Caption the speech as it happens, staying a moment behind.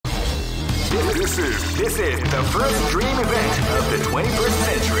This is the first dream event of the 21st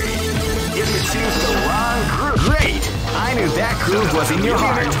century. If you choose the wrong group, great! I knew that groove was in your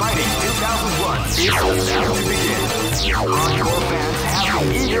heart. Fighting 2001 is about to begin. Hardcore fans have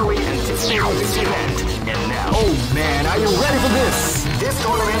been eagerly anticipating this event, and now, oh man, are you ready for this? This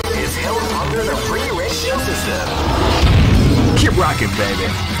tournament is held under the free ratio system. Keep rocking, baby.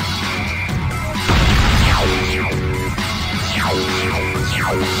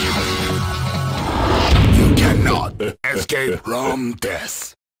 You cannot escape from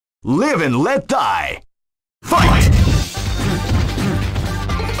death. Live and let die. Fight!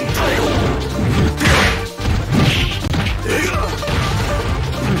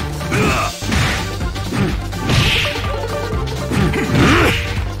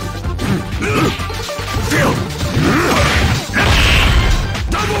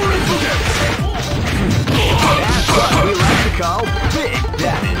 That's what we like to call big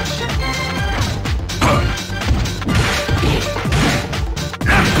damage.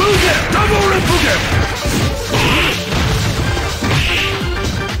 Double Repugate!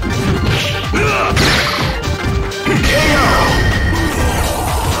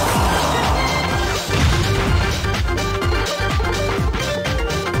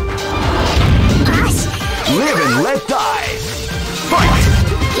 Live and let die. Fight!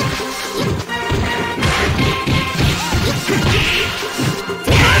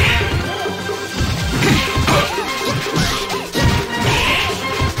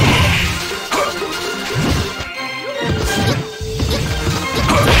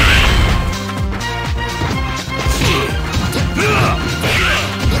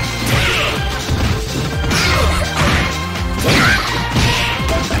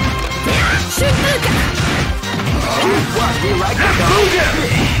 What we like to call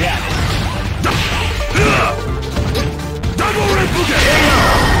big damage. Double Repugate!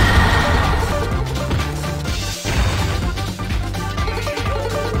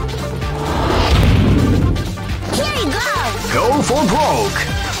 Here you go! Go for broke.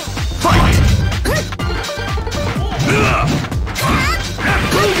 Fight!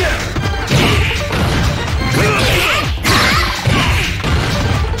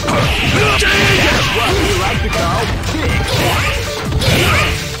 That's what we like to call big damage.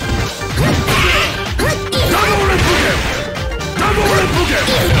 Double Repugate! Double Repugate!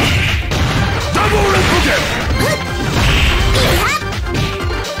 Double Repugate!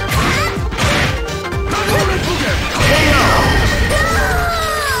 Double Repugate!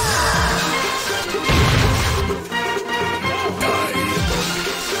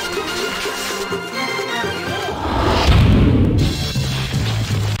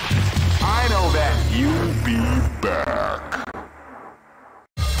 I know that you'll be back.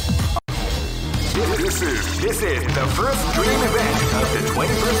 This is the first dream event of the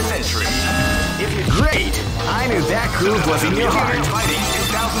 21st century. If you great, I knew that groove was in your heart. Fighting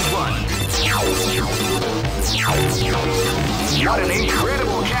 2001. What an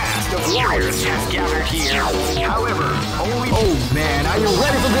incredible cast of warriors has gathered here. However, only oh man, are you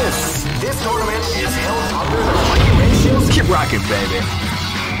ready for this? This tournament is held under the free ratios. Keep rocking, baby.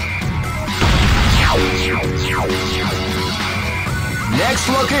 Next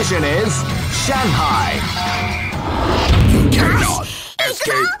location is Shanghai. You cannot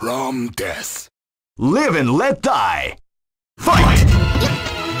escape from death. Live and let die. Fight!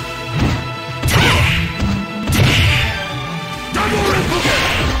 Double Repugate!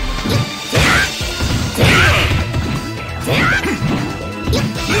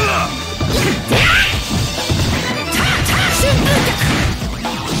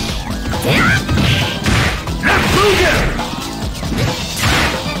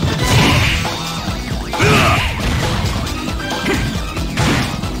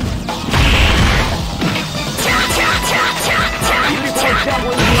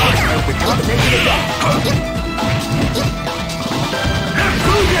 The combination of that.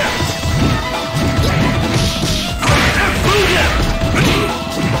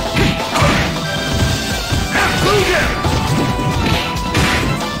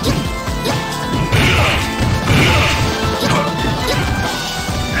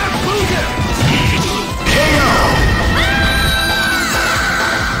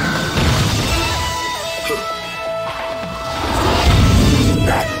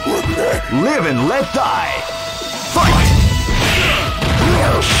 Live and let die. Fight!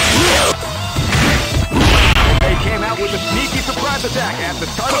 They came out with a sneaky surprise attack at the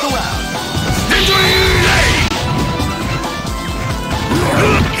start of the round.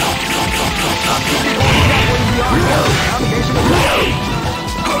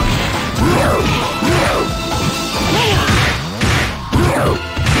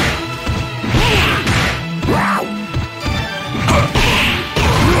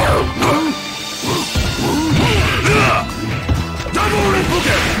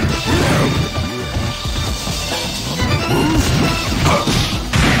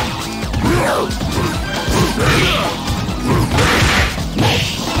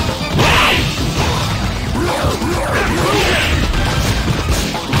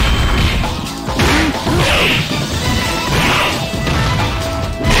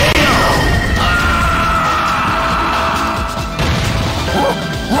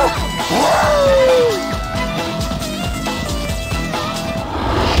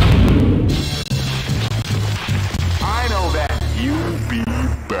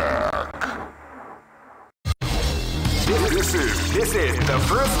 This is the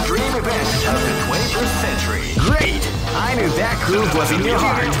first dream event of the 21st century. Great! I knew that groove was in your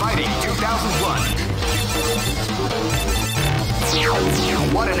heart. Fighting 2001.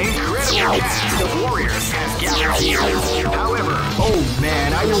 What an incredible cast of warriors has gathered here. However, oh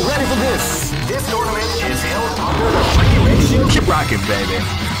man, are you ready for this? This tournament is held under the free ratio. Keep rocking, baby.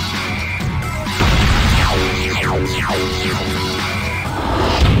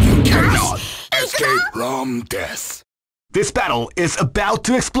 You cannot escape from death. This battle is about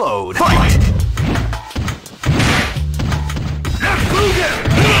to explode. Fight! Left booger!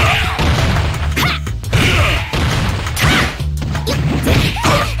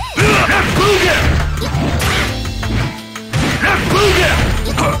 Left booger! Left booger!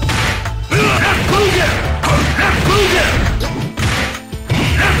 Left booger! Left booger! Left booger!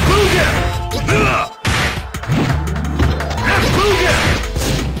 Left booger!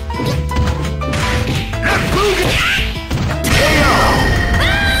 Left booger!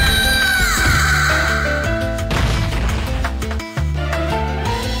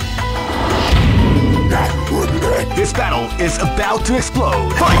 This battle is about to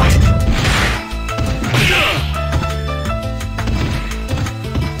explode. Fight!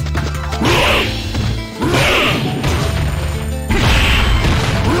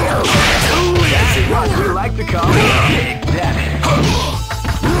 That's what we like to call Big Daddy.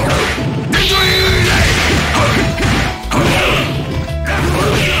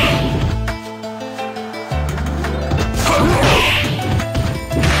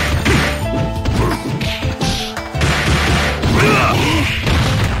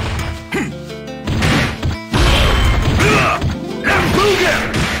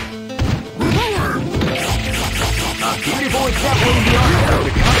 Beautiful example in the art of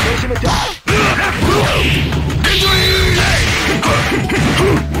the combination attack.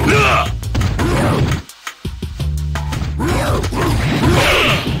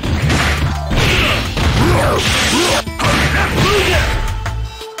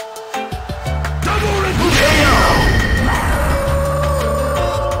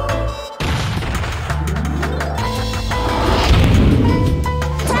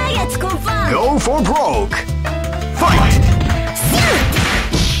 Targets confirmed. Go for broke. Fight!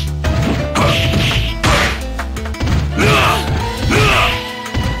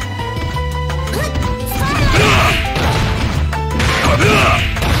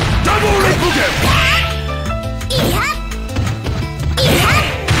 Double Repugem!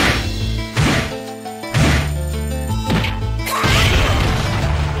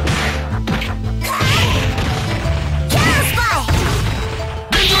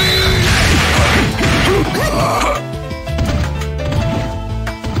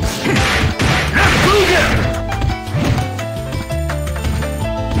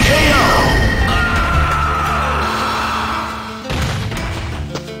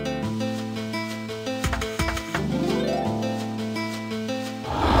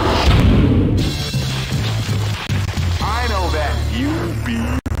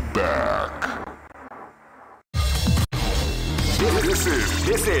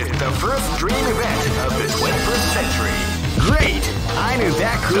 This is the first dream event of the 21st century. Great! I knew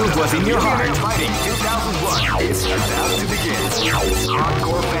that groove was in your heart. Fighting 2001 is about to begin.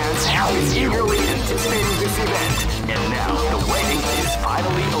 Hardcore fans have been eagerly anticipating this event. And now the waiting is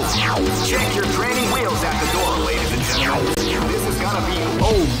finally over. Check your training wheels at the door, ladies and gentlemen. This is gonna be...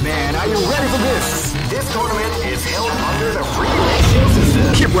 Oh man, are you ready for this? This tournament is held under the free ratio system.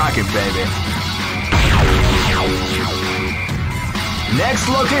 Keep rocking, baby. Next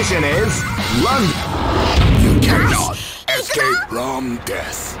location is London. You cannot escape from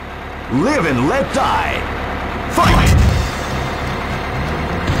death. Live and let die. Fight!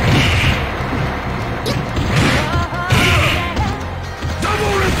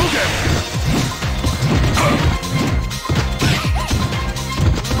 Double Repugem!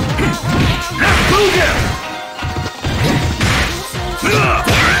 Left Booger!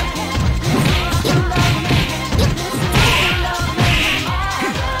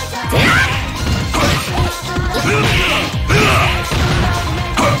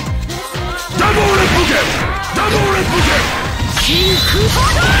 Double Repugem! Double Repugem!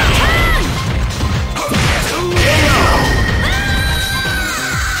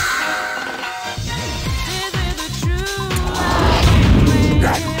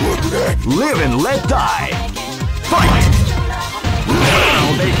 Live and let die. Fight!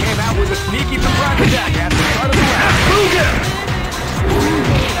 Well, they came out with a sneaky surprise attack at the start of the round. Booger! Booger!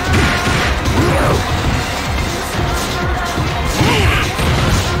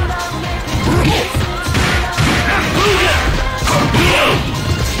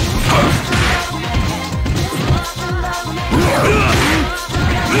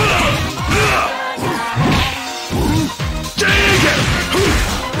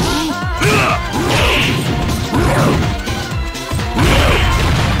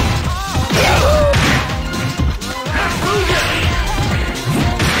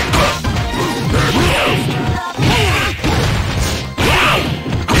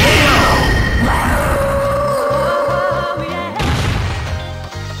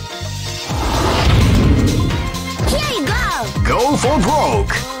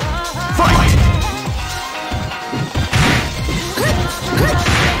 broke! Fight!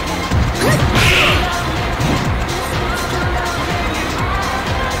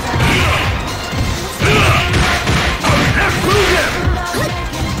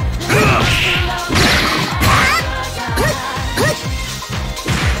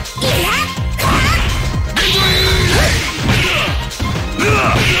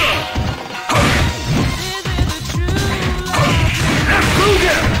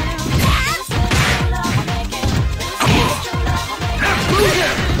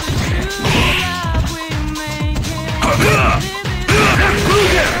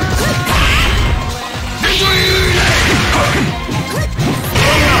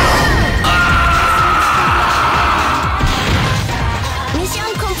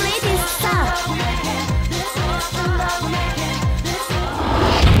 Mission completed, sir.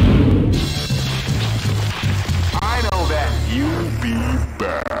 I know that you'll be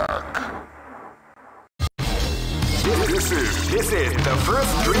back. This is the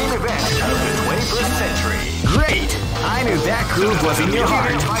first dream event of the 21st century. Great! I knew that groove was in your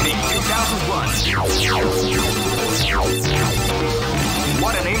heart. Fighting 2001.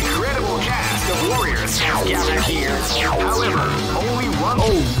 What an incredible cast of warriors has gathered here. However, only one.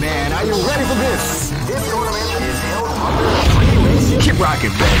 Oh man, are you ready for this? This tournament is held under a free ratio. Keep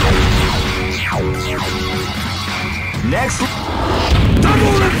rocking, baby. Next.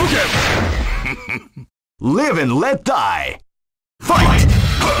 Double Replicate! Live and let die. Fight!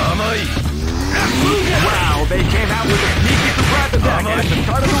 Wow, they came out with a sneaky surprise attack at the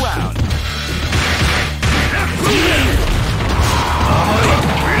start of the round.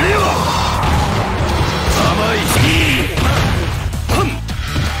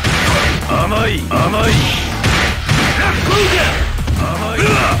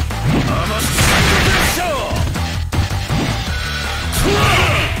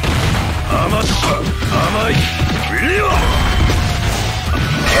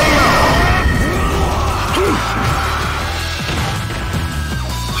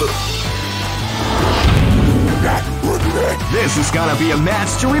 This is gonna be a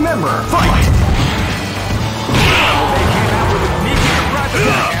match to remember. Fight! Wow, they came out with a sneaky surprise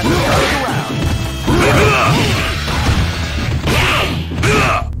attack at the start of the round.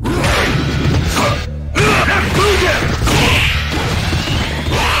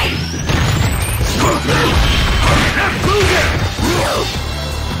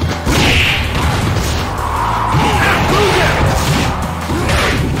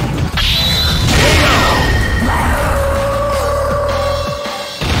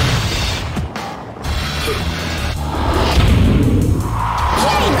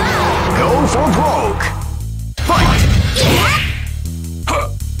 Go for broke. Fight!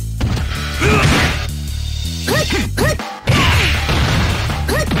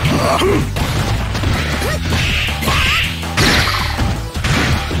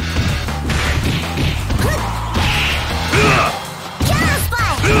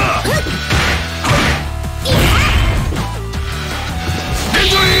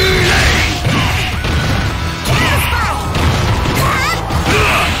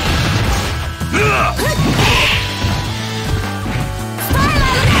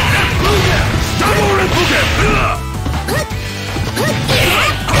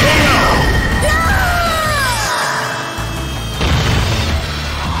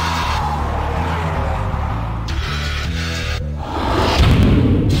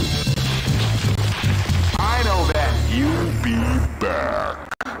 I know that you'll be back.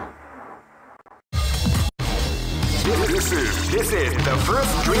 This is the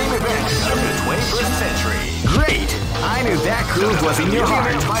first dream event of the 21st century. Great! I knew that groove was in your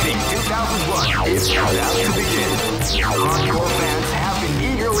heart. Fighting 2001 is about to begin. Hardcore fans have been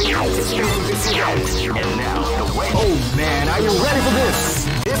eagerly anticipating this event. And now, the wait. Oh man, are you ready for this?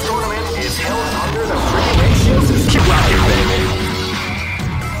 This tournament is held under the free ratio system. Keep rocking, baby.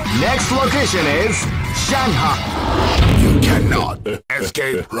 Next location is Shanghai. You cannot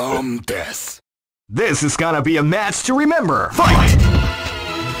escape from death. This is gonna be a match to remember. Fight!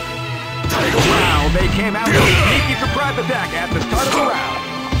 Wow, they came out with a sneaky surprise attack at the start of the round.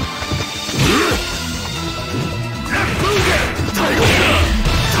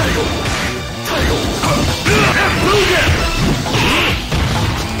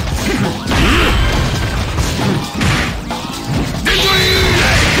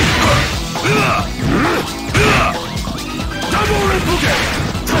 Double Replicate!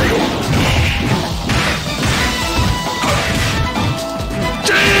 Take it!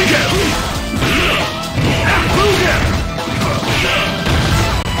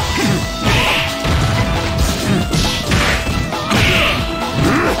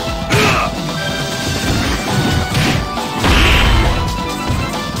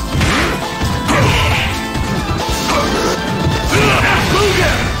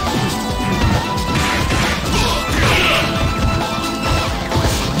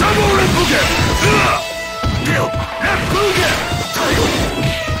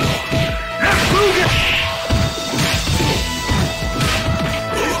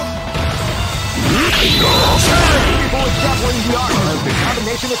 extrapolating the art of the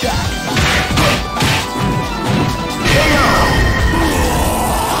combination attack. KO!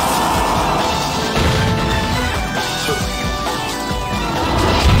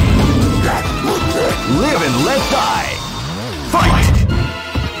 Live and let die. Fight!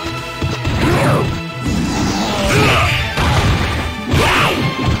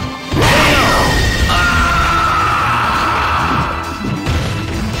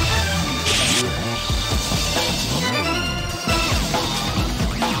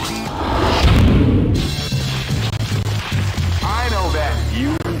 I know that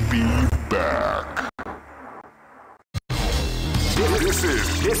you'll be back.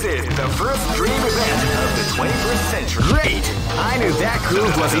 This is the first dream event of the 21st century. Great! I knew that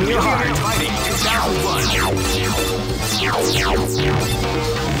groove was in your heart. Fighting 2001.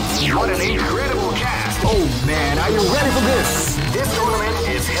 What an incredible cast! Oh man, are you ready for this? This tournament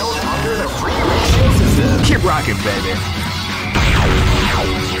is held under the free ratio system. Keep rocking, baby.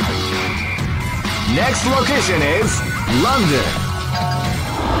 Next location is London.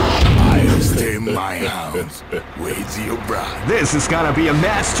 I'll stay in my house with your bride. This is gonna be a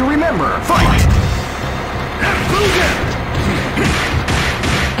match to remember. Fight!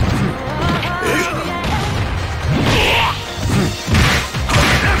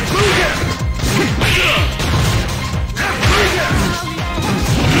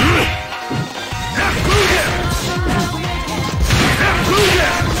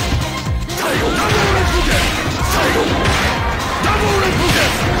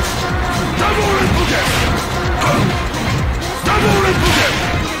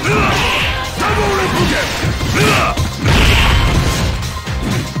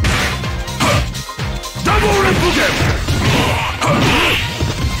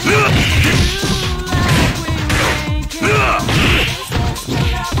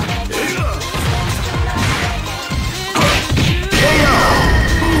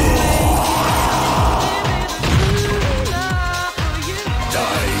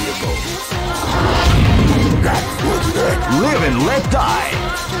 Live and let die.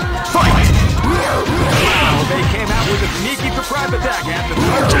 Fight! Wow, they came out with a sneaky surprise attack at the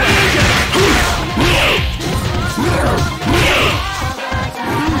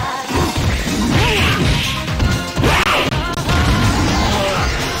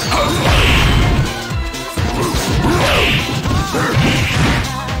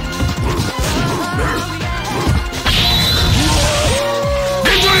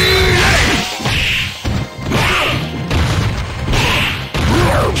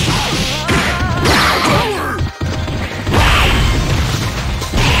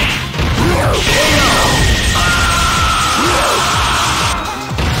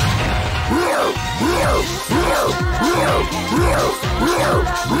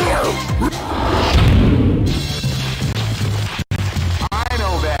I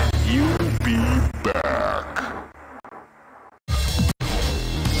know that you'll be back.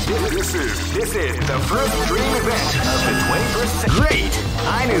 This is the first dream event of the 21st century. Great!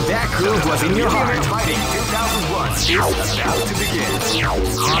 I knew that groove was in your heart. Fighting 2001 is about to begin.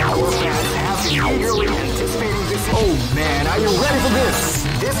 Hardcore fans have been eagerly anticipating this. Oh man, are you ready for this?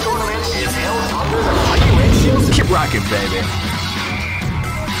 This tournament is held under the free ratios. Keep rocking, baby.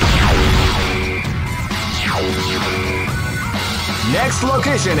 Next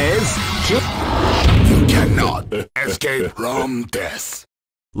location is You cannot escape from death.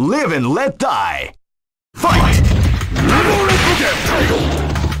 Live and let die. Fight!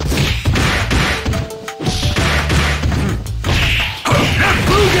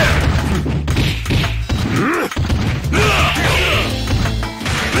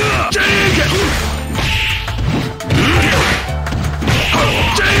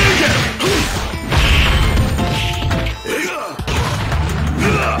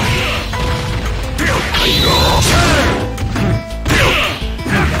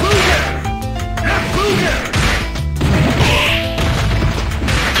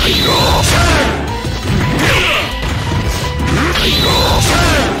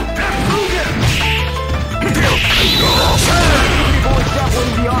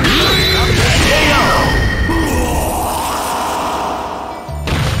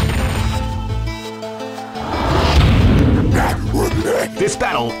 This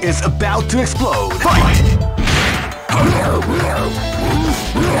battle is about to explode. Fight!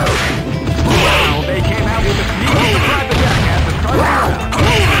 Wow, they came out with a sneaky surprise attack at the start.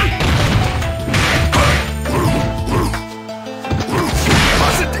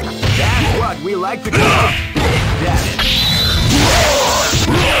 That's what we like to call big damage.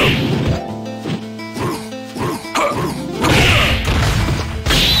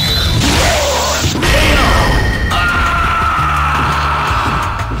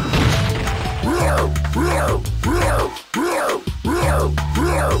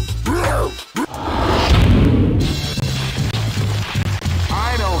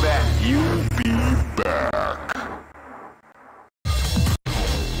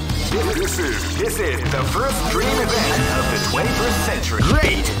 This is the first dream event of the 21st century.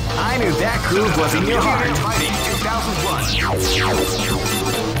 Great! I knew that groove was in your heart. Fighting 2001.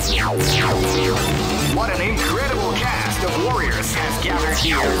 What an incredible cast of warriors has gathered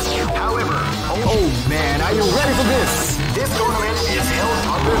here. However, oh man, are you ready for this? This tournament is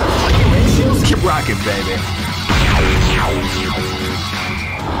held under the free ratios. Keep rocking, baby.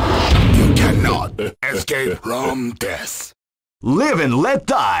 You cannot escape from death. Live and let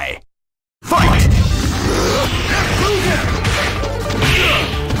die. Fight!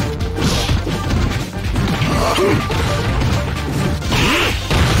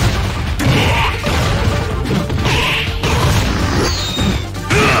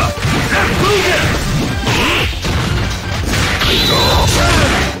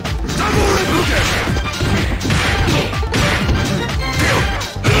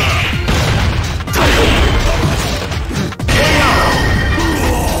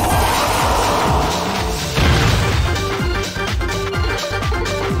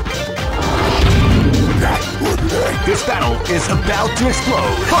 This battle is about to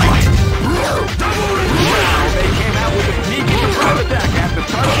explode. Fight! Wow, they came out with a sneaky surprise attack at the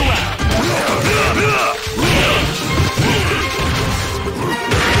start of the round.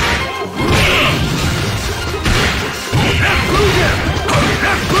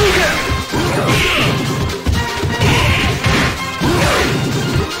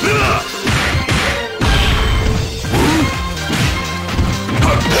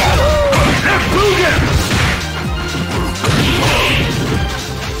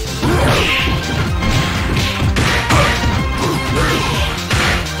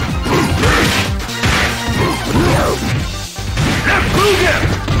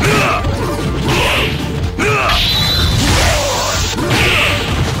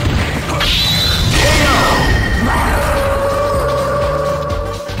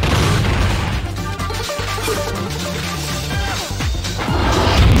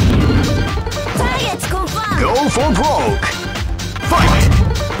 Go for broke! Fight!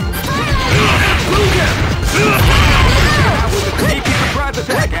 With a sneaky surprise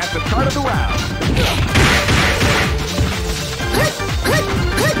attack at the start of the round.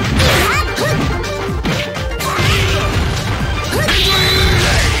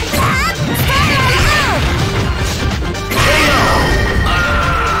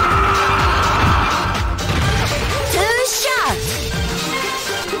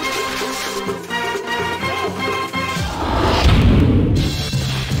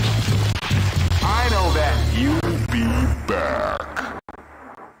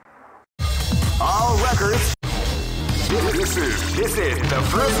 This is the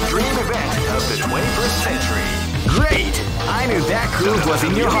first dream event of the 21st century. Great! I knew that groove was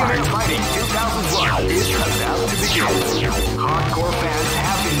in your heart. Fighting 2001 is about to begin. Hardcore fans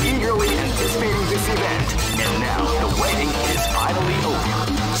have been eagerly anticipating this event, and now the waiting is finally over.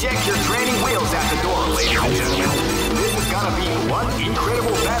 Check your training wheels at the door, ladies and gentlemen. This is gonna be one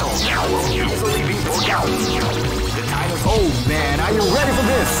incredible battle that will easily be forgotten. The time is... Oh man, are you ready for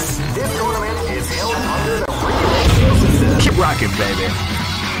this? This tournament is held under the free ratio system. Keep rocking, baby.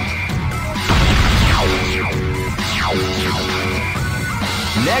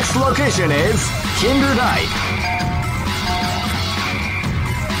 Next location is Kinder Night.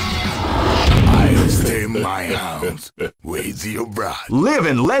 I'll stay in my house with your bride. Live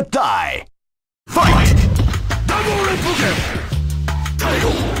and let die. Fight!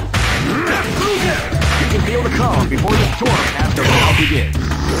 You can feel the calm before the storm after the battle begins.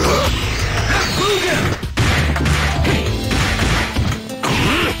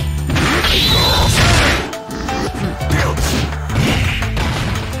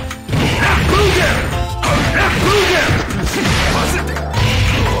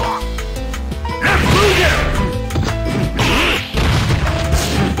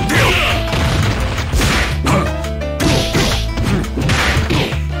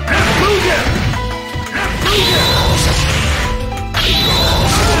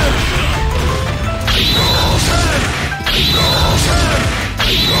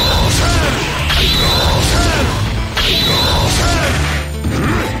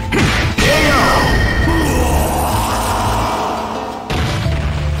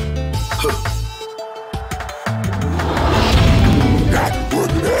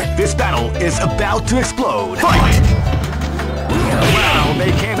 This battle is about to explode. Fight! Wow,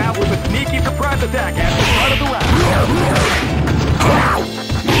 they came out with a sneaky surprise attack at the start of the round.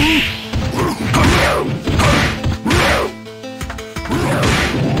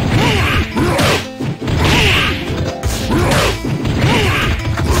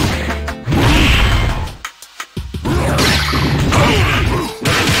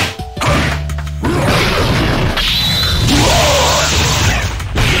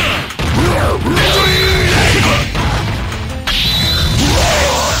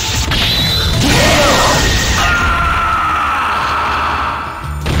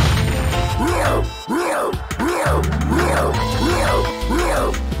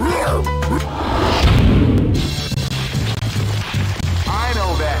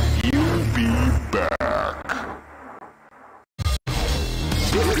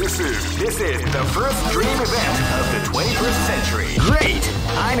 the first dream event of the 21st century. Great!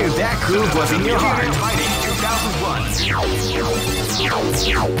 I knew that groove was in your heart. Fighting 2001.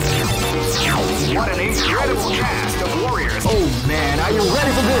 What an incredible cast of warriors. Oh man, are you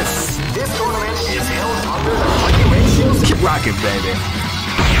ready for this? This tournament is held under the free ratios. Keep rocking, baby.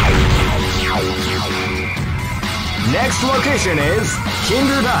 Next location is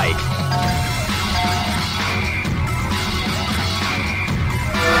Kinderdijk.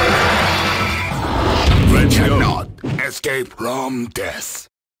 Let's cannot escape from death.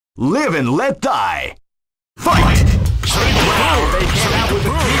 Live and let die. Fight! Wow, they came out with a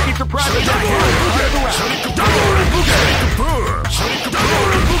sneaky surprise attack.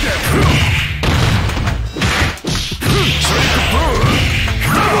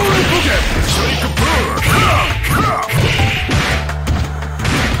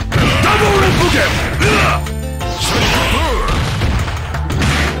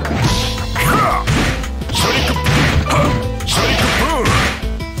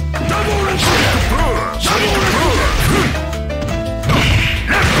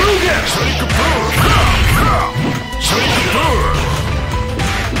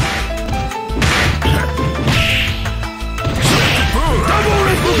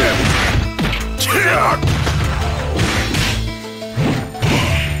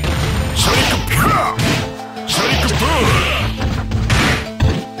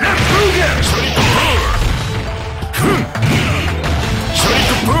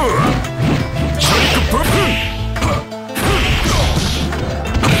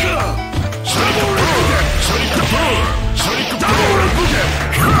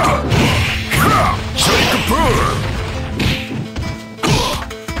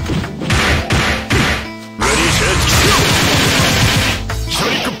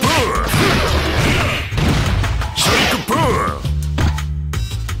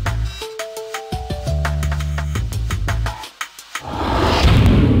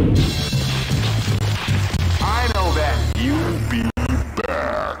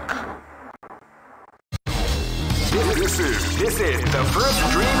 This is the first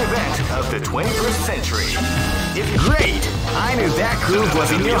dream event of the 21st century. If you great, I knew that groove was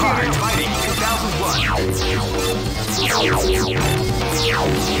in your heart. Fighting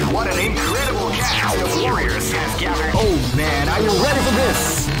 2001. What an incredible cast of warriors has gathered. Oh man, are you ready for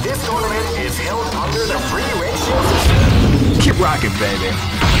this? This tournament is held under the free ratio system. Keep rocking, baby.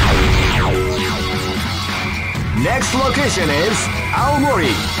 Next location is Aomori.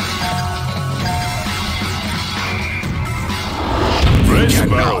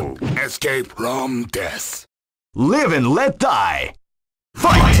 Cannot escape from death. Live and let die.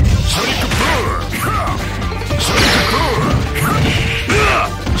 Fight!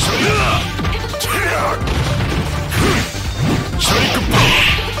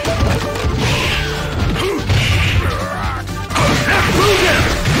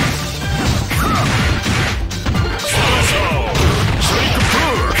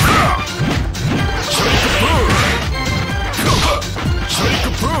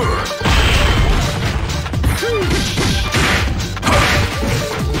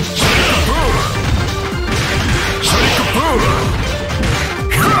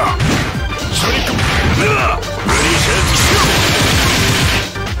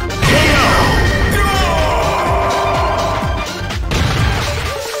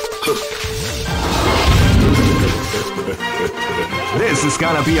 This is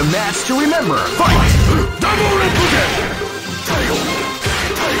gonna be a match to remember. Fight! Double Repugate!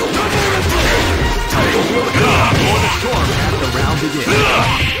 Feel the calm or the storm as the round begins.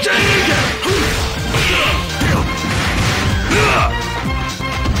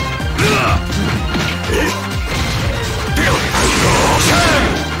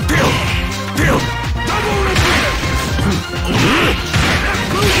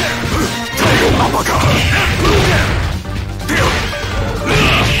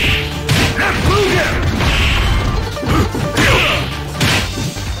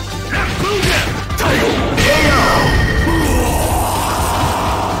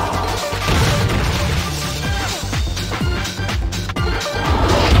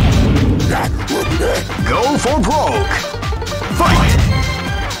 Go for broke! Fight!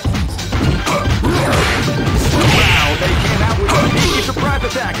 Wow, they came out with a sneaky surprise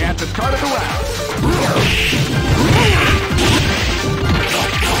attack at the start of the round.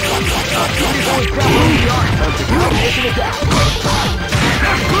 He's always got the art of the combination attack.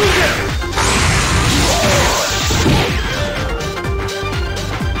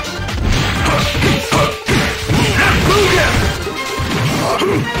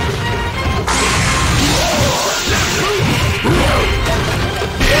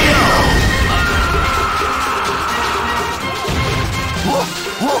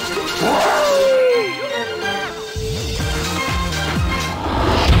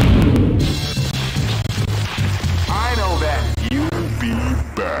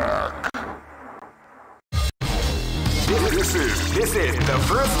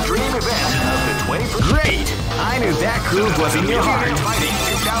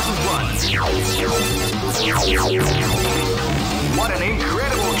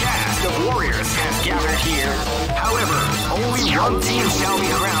 one team shall be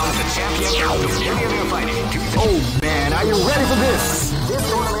crowned the champion of the Millionaire Fighting. Oh man, are you ready for this? This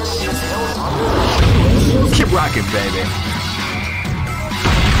tournament is held under. Keep rocking, baby.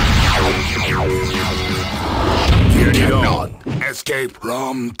 You cannot escape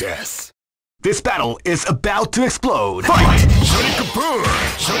from death. This battle is about to explode. Fight!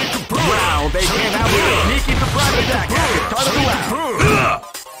 Wow, they came out with a sneaky surprise attack at the start of the round.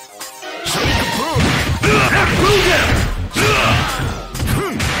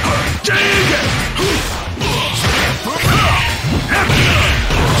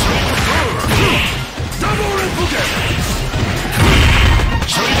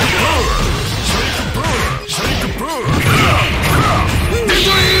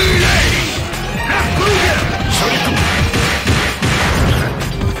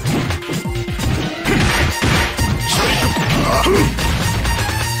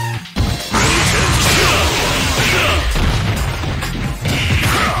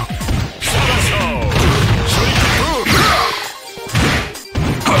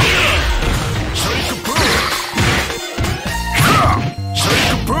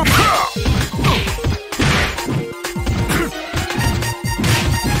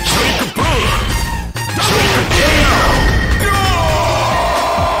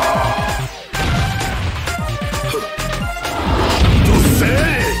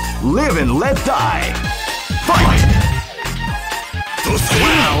 Live and let die. Fight!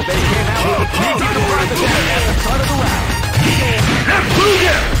 Wow, they came out with a sneaky surprise attack at the start of the round.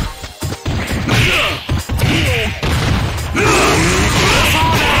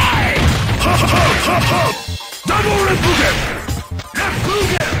 Double Repugate!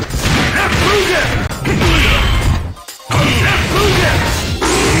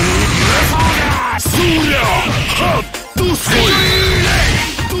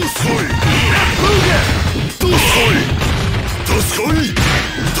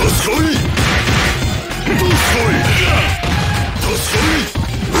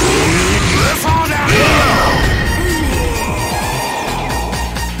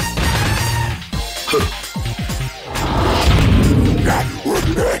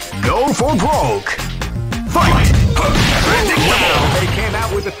 Go for broke. Fight! Wow, they came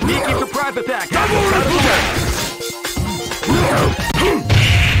out with a sneaky surprise attack at the start of the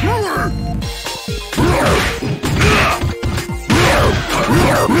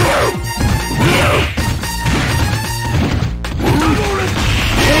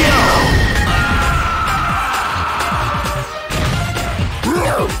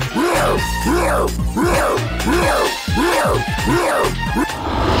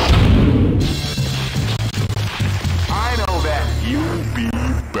I know that you'll be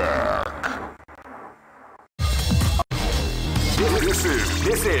back.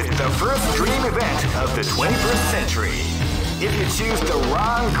 This is the first dream event of the 21st century. If you choose the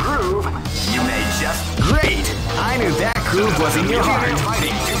wrong groove, you may just... Great! I knew that groove was in your heart.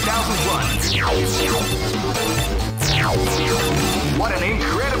 Fighting 2001. What an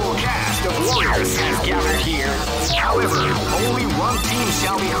incredible cast of warriors has gathered here. However, only one team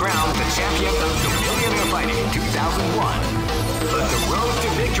shall be crowned the champion of the Millionaire Fighting 2001. But the road to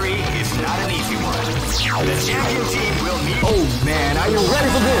victory is not an easy one. The champion team will need... Oh man, are you ready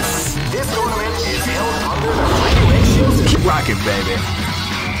for this? This tournament is held under the regulations. Keep rocking, baby.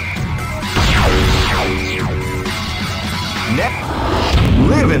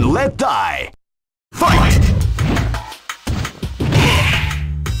 Live and let die. Fight!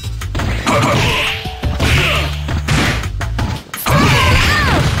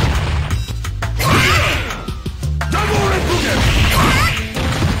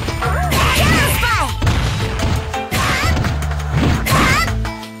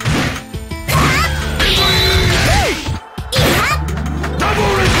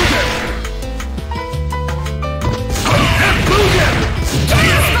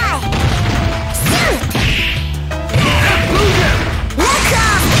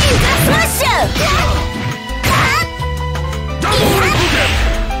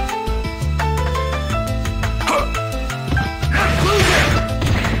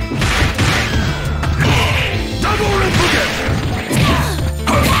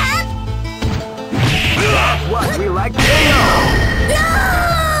 What we like to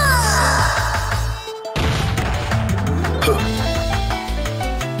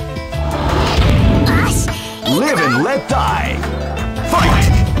Live and let die.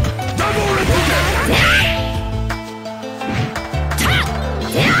 Fight!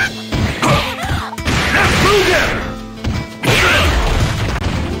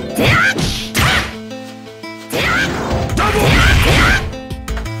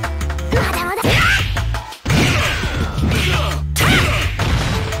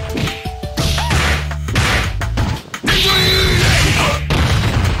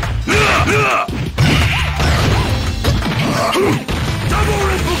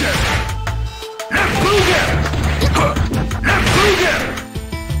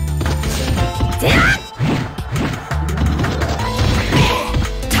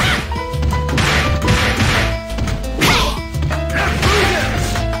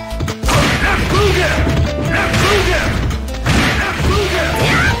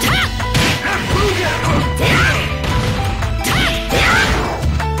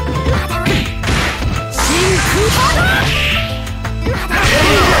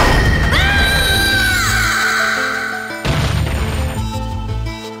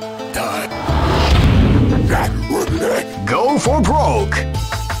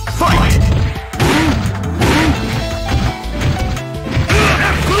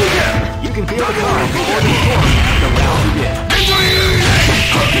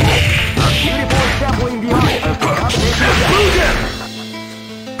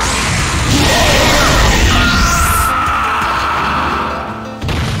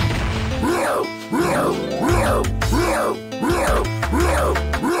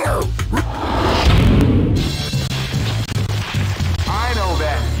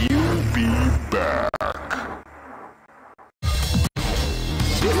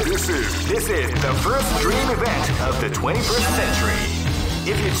 This is the first dream event of the 21st century.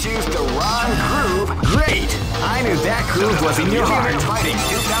 If you choose the wrong groove, great! I knew that groove was in your heart. Fighting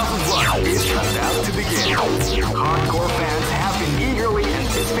 2001 is about to begin. Hardcore fans have been eagerly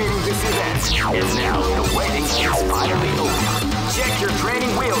anticipating this event, and now the waiting is finally over. Check your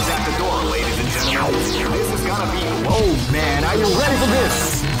training wheels at the door, ladies and gentlemen. This is gonna be... Oh man, are you ready for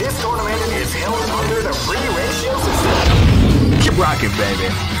this? This tournament is held under the free ratio system. Keep rocking, baby.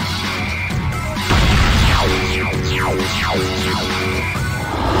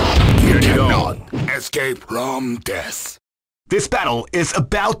 You cannot escape from death. This battle is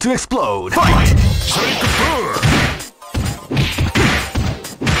about to explode. Fight! Shake the floor!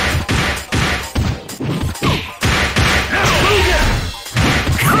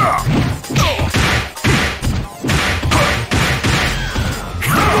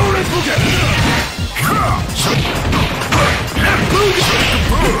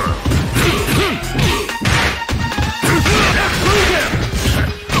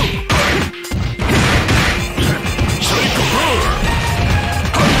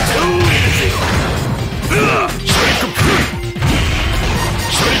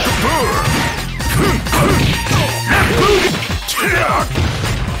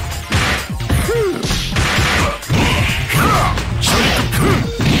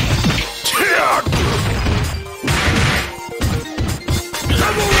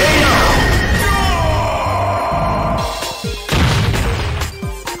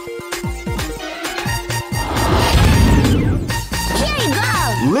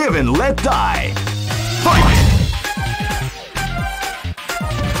 Live and let die. Fight!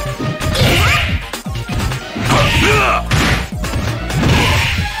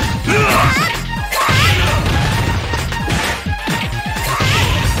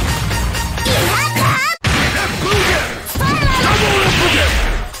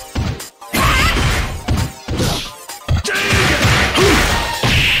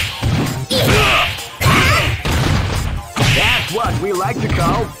 That's what we like to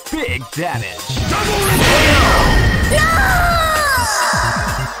call big damage.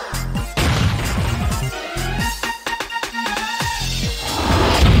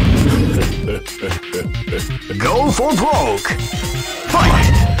 Go for broke. Fight!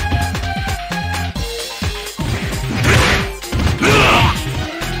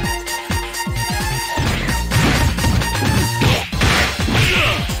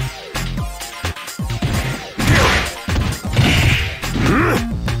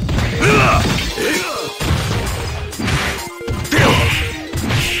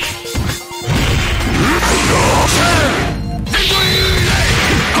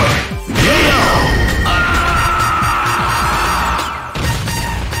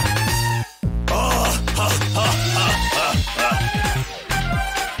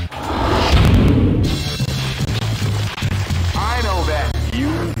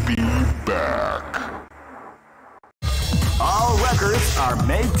 Are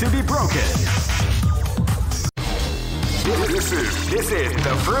made to be broken. This is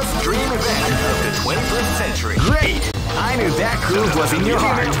the first dream event of the 21st century. Great! I knew that groove was in your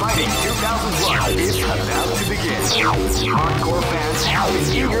heart. Fighting 2001 is about to begin. Hardcore fans have been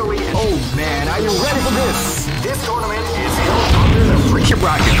eagerly... Oh man, are you ready for this? This tournament is held under the free... Keep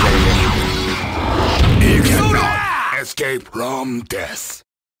rocking, baby. You cannot escape from death.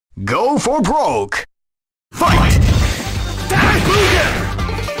 Go for broke. Fight!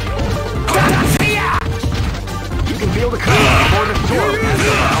 You can feel the current before the storm as the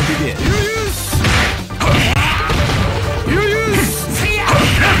round begins.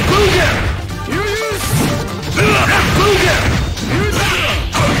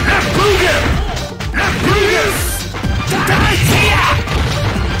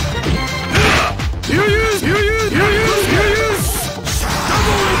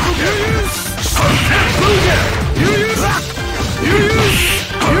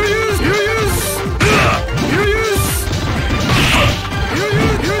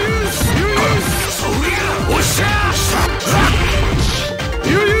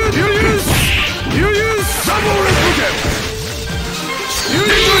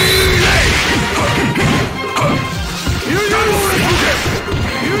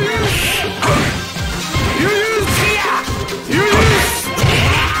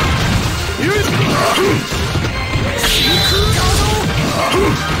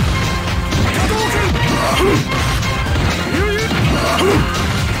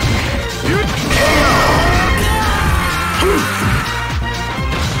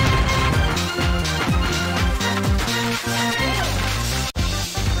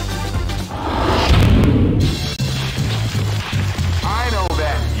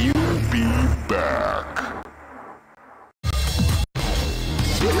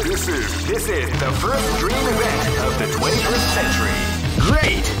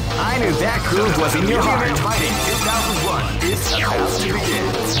 I knew that groove was in your heart. Fighting 2001 is about to begin.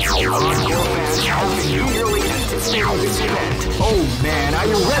 Hardcore fans have been eagerly anticipating this event. Oh man, are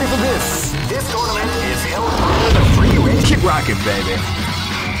you ready for this? This tournament is held under the free range. Keep rocking, baby.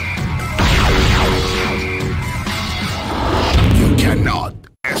 You cannot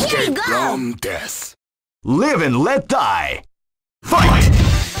escape from death. Live and let die. Fight!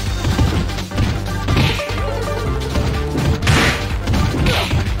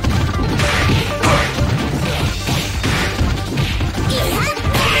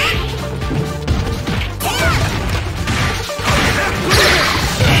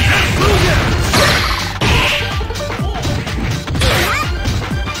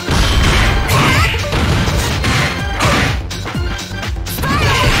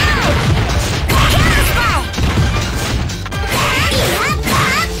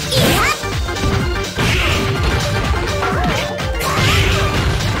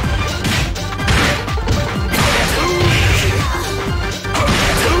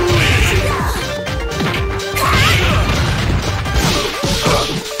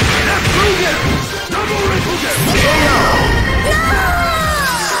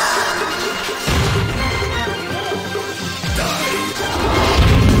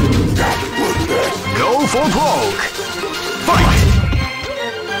 Go for broke! Fight!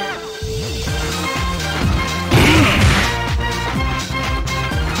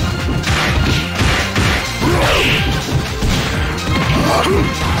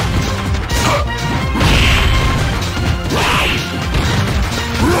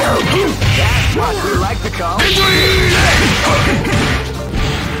 That's what we like to call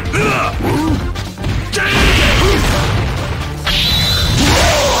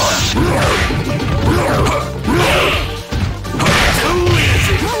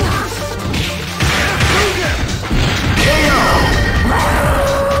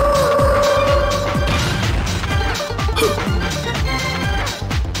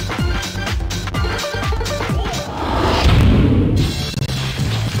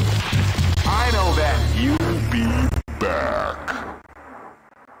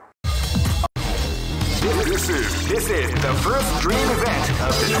This is the first dream event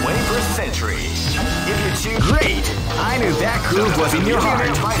of the 21st century. If you choose great, I knew that groove was in your heart.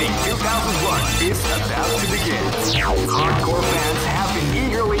 Fighting 2001 is about to begin. Hardcore fans have been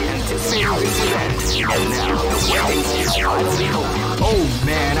eagerly anticipating this event, and now the waiting is finally over. Oh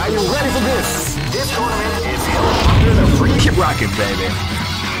man, are you ready for this? This tournament is held under the free. Keep rocking, baby.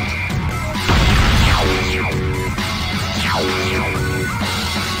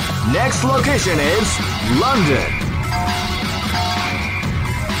 Next location is London.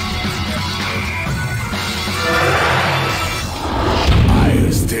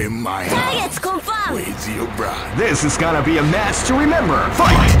 I'll stay my Targets confirmed. with your bride. This is gonna be a match to remember.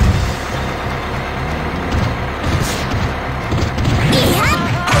 Fight!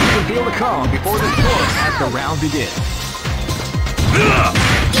 You can feel the calm before the storm as the round begins.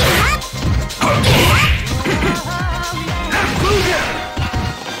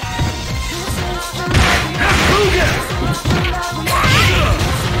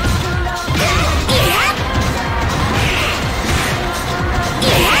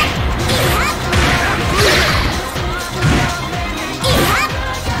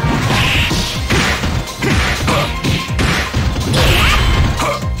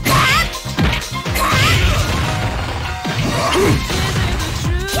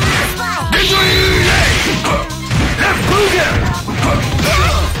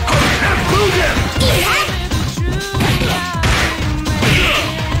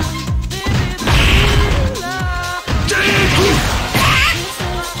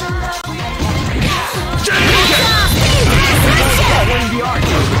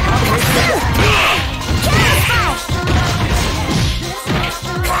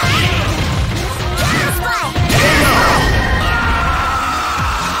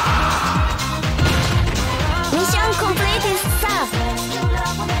 Mission completed, sir.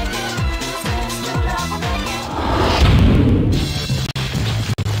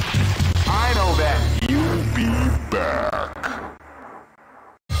 I know that. You'll be back.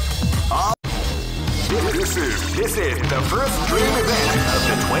 This is the first dream event of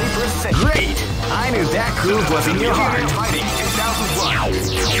the 21st century. Great! I knew that groove was in your heart. Fighting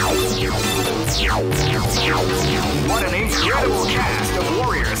 2001. What an incredible cast of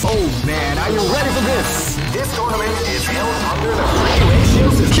warriors. Oh man, are you ready for this? This tournament is held under the free ratio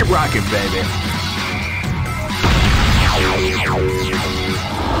system. Keep rocking, baby.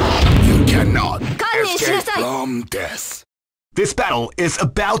 You cannot Escape escape from death. This battle is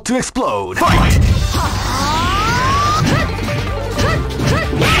about to explode. Fight!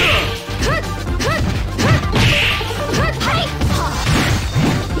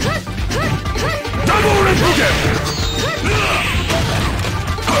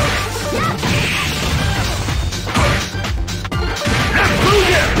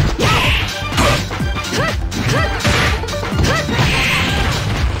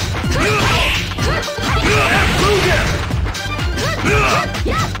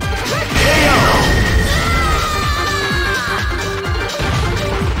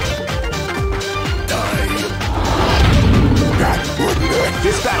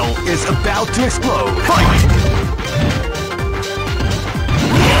 about to explode. Fight!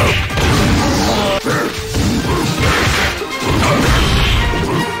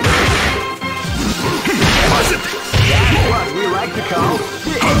 That's what we like to call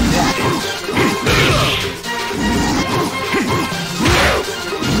big damage.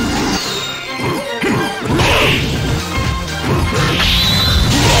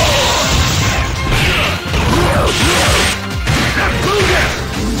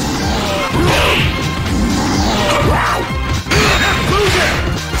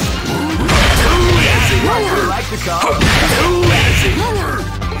 What we like to call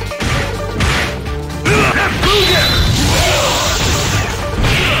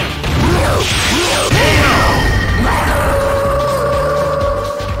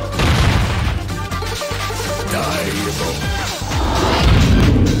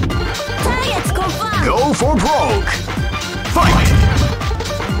Targets confirmed. Go for broke. Fight!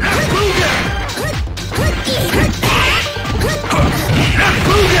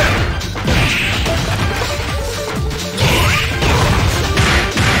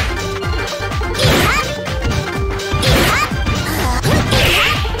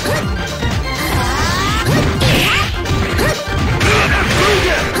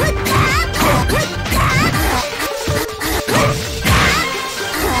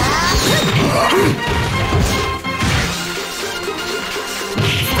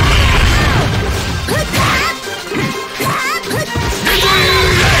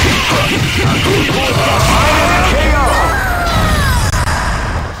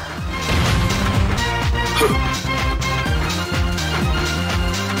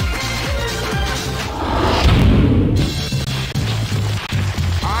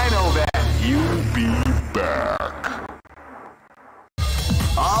 I know that you'll be back.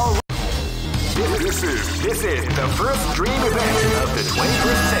 All right. This is the first dream event of the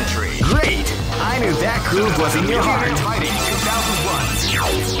 21st century. Great! I knew that groove was in your heart. Fighting 2001.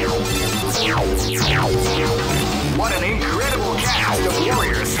 What an incredible cast of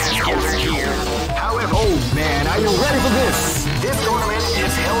warriors has gathered here. However, oh man, are you ready for this? This tournament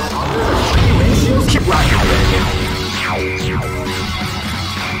is held under the free ratio. Keep rocking, baby.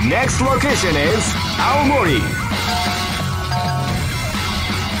 Next location is Aomori.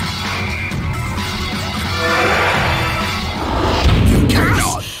 You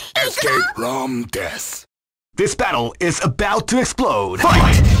cannot escape from death. This battle is about to explode.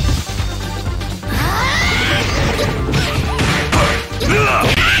 Fight!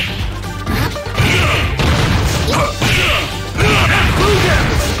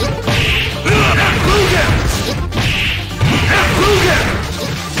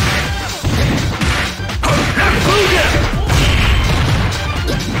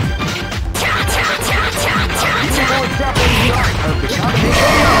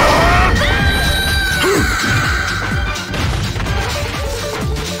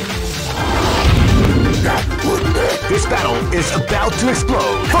 This battle is about to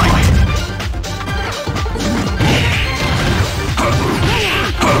explode. Fight!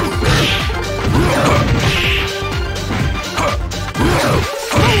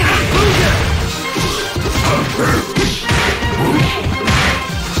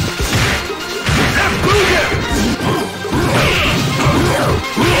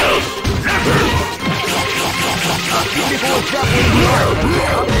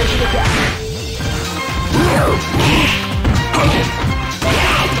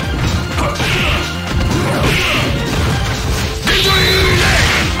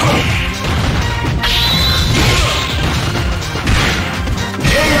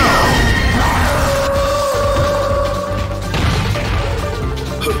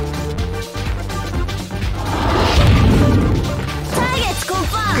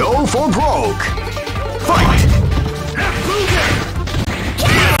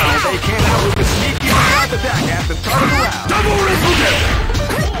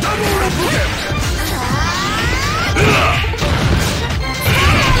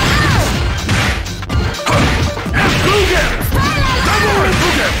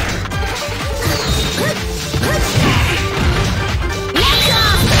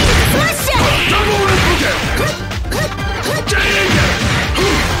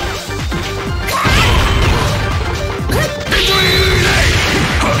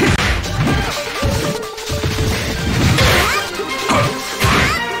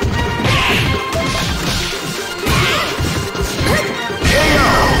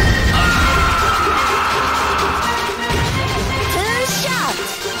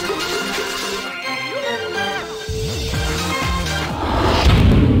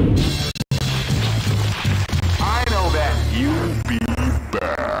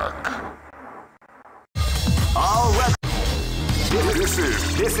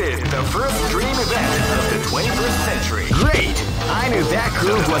 that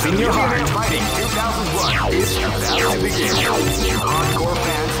groove was in your heart. Fighting 2001 is about to begin. Hardcore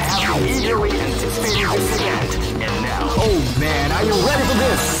fans have been eagerly anticipating this event. And now, oh man, are you ready for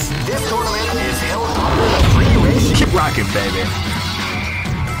this? This tournament is held under the free ratio. Keep rocking, baby.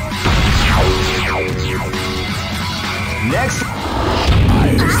 Next,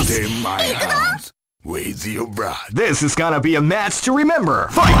 I'll stay in my house with your bride. This is gonna be a match to remember.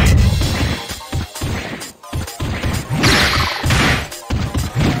 Fight!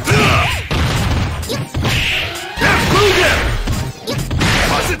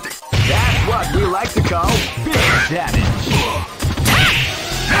 That's what we like to call big damage.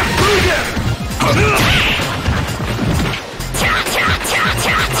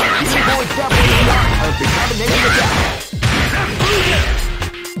 Evil example of the combination attack.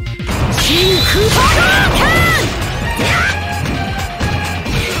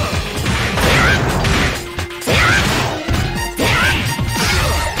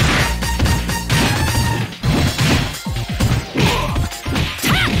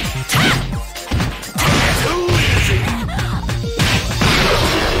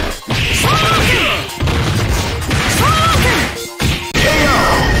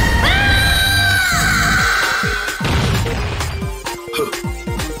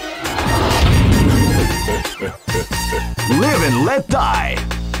 Live and let die.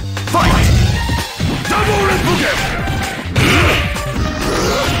 Fight! Double Replicate!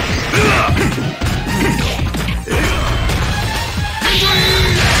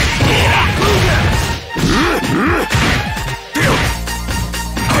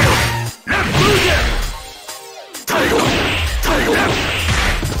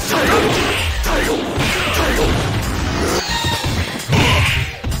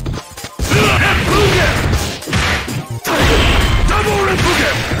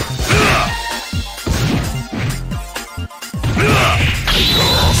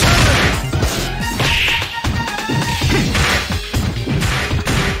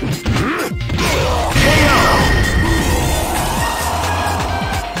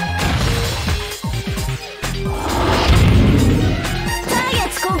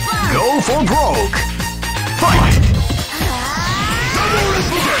 Go for broke! Fight!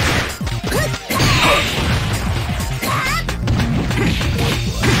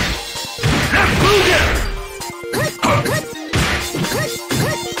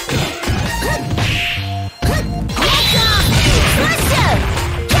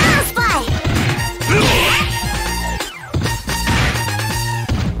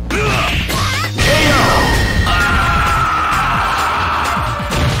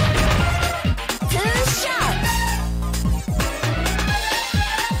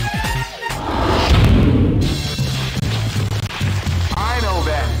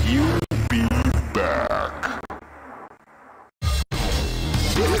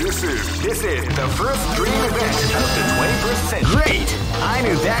 This is the first dream event of the 21st century. Great! I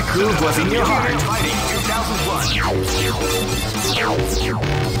knew that groove was in your heart. Fighting 2001.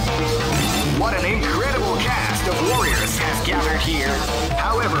 What an incredible cast of warriors has gathered here.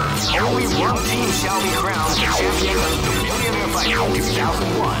 However, only one team shall be crowned champion of the Millionaire Fight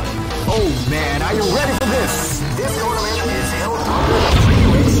 2001. Oh man, are you ready for this? This tournament is held under the free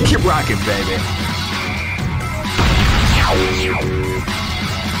ratio. Keep rocking, baby.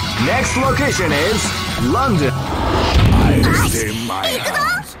 Next location is London. I'll stay in my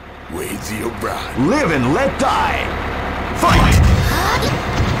house with your bride. Live and let die. Fight!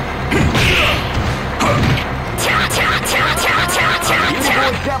 Evil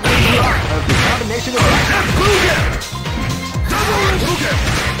example of the combination of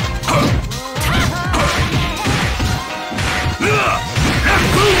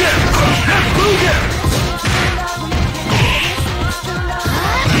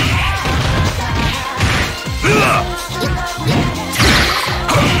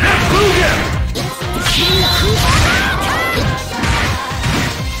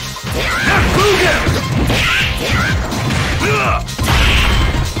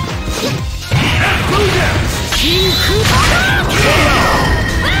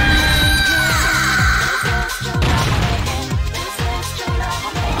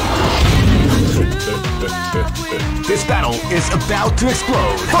This battle is about to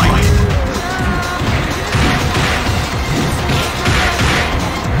explode. Fight!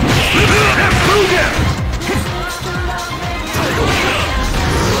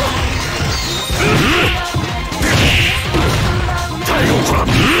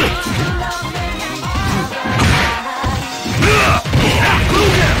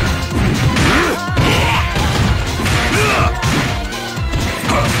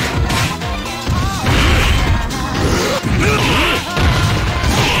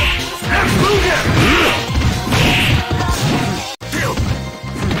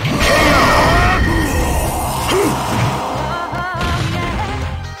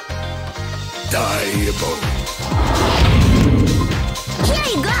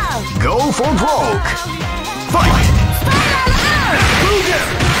 for broke. Fight!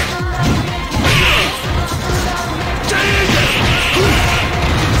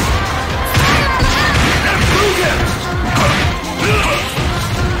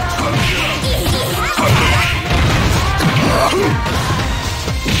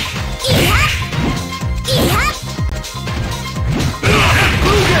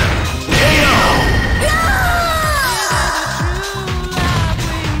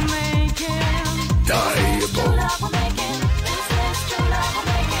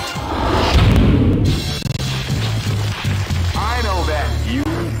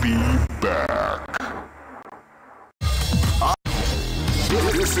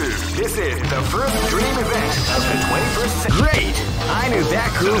 This is the first dream event of the 21st century. Great! I knew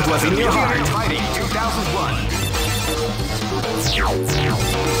that groove was in your heart. Fighting 2001.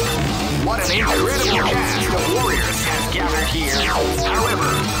 What an incredible cast of warriors has gathered here. However,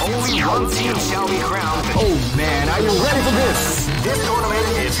 only one team shall be crowned. Oh man, are you ready for this? This tournament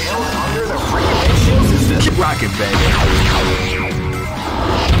is held under the free-ratio system. Keep rocking, baby.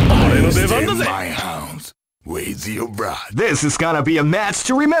 My hounds. Ways your bride. This is gonna be a match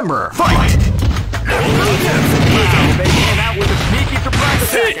to remember. Fight! Wow, they came out with a sneaky surprise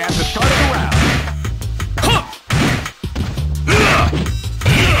attack at the start of the round.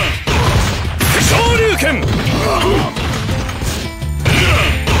 Shoryuken!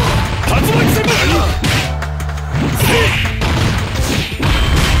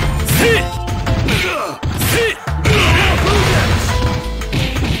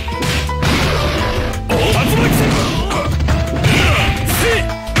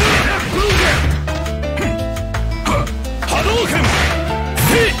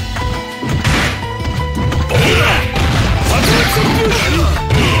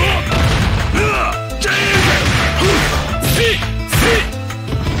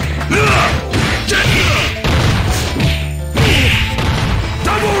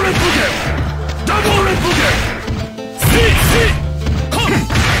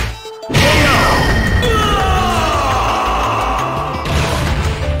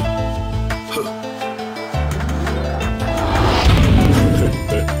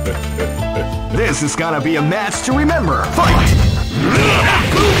 This is gonna be a match to remember. Fight!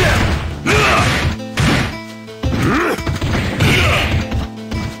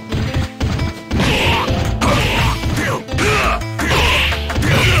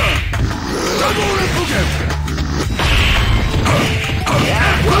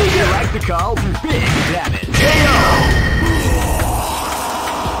 That's what you like to call big damage. Here you go!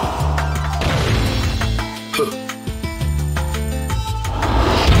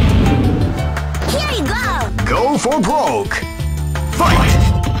 Go for broke. Fight!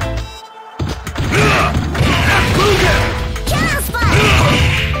 Chaos Spike!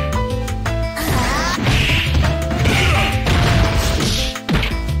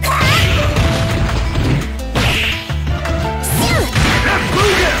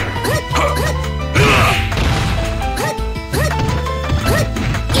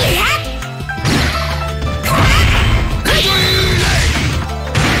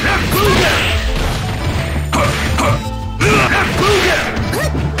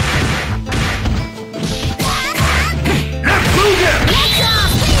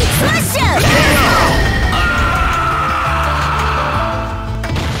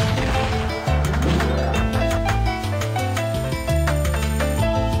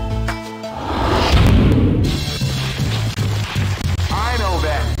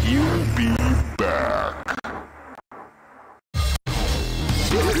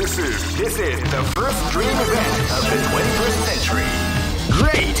 This is the first dream event of the 21st century.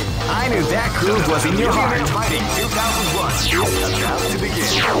 Great! I knew that groove was in your heart. Fighting 2001 is about to begin.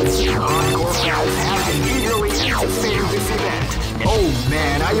 Hardcore fans have been eagerly anticipating this event. Oh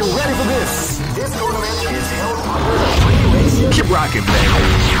man, are you ready for this? This tournament is held under the free-ratio. Keep rocking, baby.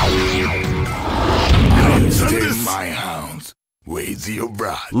 Stay my hounds. Ways your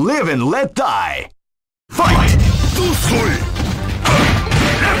bride. Live and let die. Fight!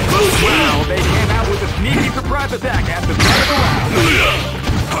 Wow, they came out with a sneaky surprise attack at the start of the round.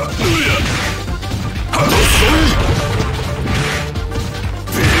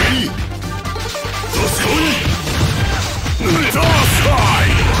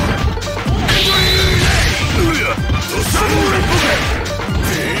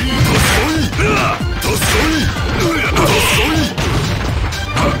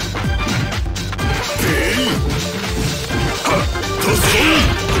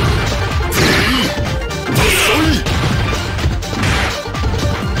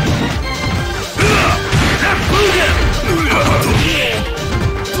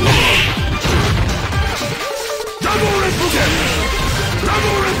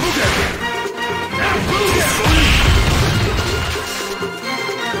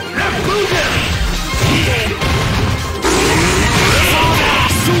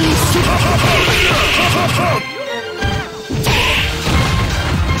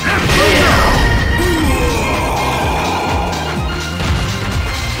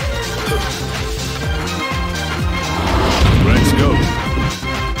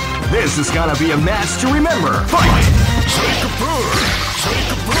 This is gonna be a match to remember. Fight! Shake a bird! Shake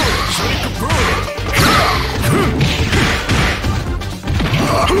a bird! Shake a bird!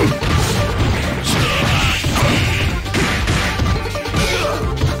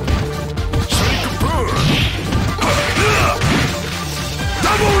 Shake a bird!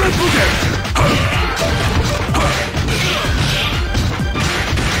 Double replicate!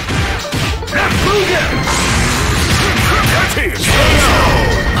 Left booger! Catching!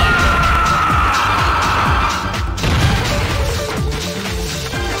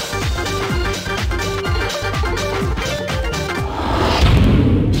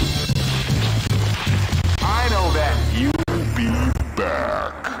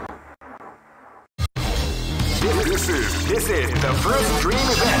 This is the first dream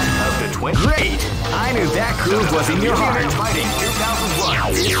event of the 20. Great! I knew that groove was in your heart. Fighting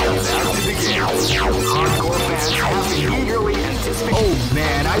 2001 is about to begin. Hardcore fans have been eagerly anticipating. Oh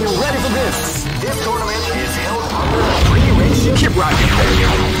man, are you ready for this? This tournament is held under a free ratio. Keep rocking, baby.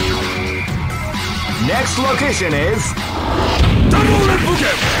 Next location is Double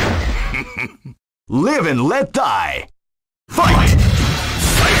replicate! Live and Let Die. Fight!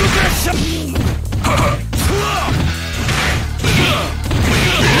 Psycho Crash!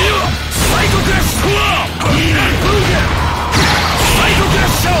 Psycho Crash! Psycho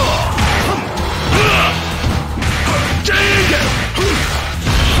Crash!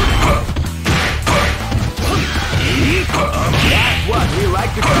 That's what we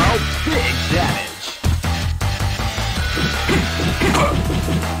like to call big damage.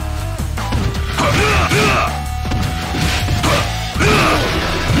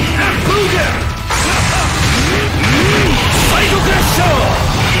 Psycho Crash!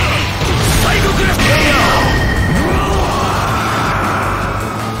 Psycho Crash!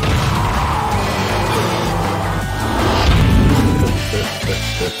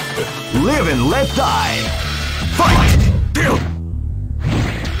 Live and Let Die. Fight! Deal!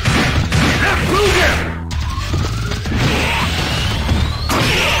 Left booger!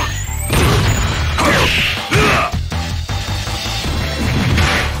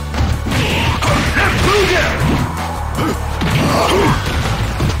 Left booger!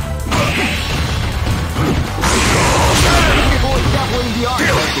 Before doubling the arm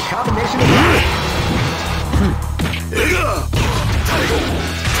of the combination of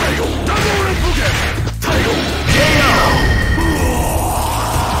Double replicate!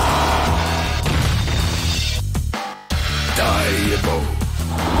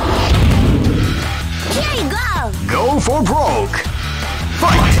 Here you go! Go for broke.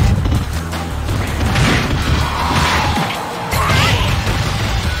 Fight!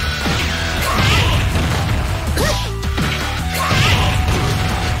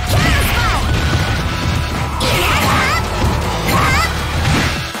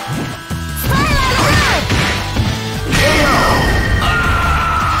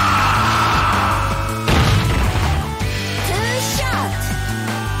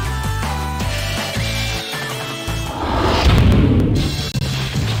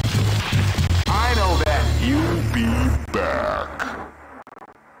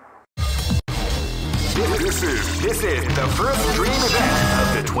 This is the first dream event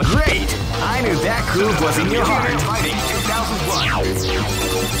of the 20. Great! I knew that groove was in your heart. Fighting 2001.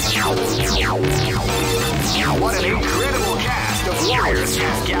 What an incredible cast of warriors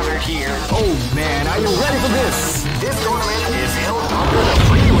has gathered here. Oh man, are you ready for this? This tournament is held under the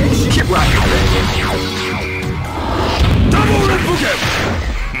free ratio. Keep rocking, Double replicate!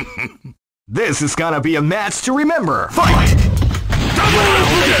 This is gonna be a match to remember. Fight! Double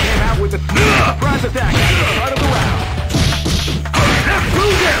replicate! Came out with a surprise attack at the start of the round. Left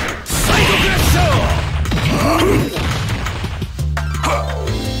booger! Psycho Crash!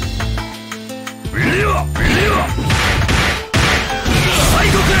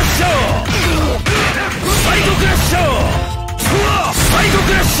 Psycho Crash! Psycho Crash! Psycho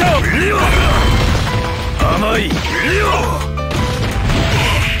Crash! Amai!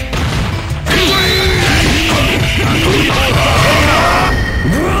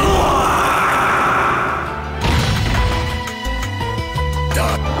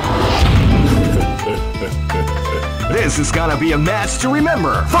 This is gonna be a match to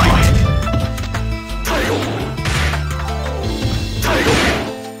remember. Fight!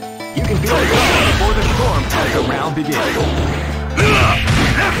 You can feel the calm before the storm as the round begins.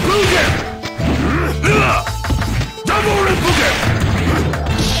 Left booger! Double replicate!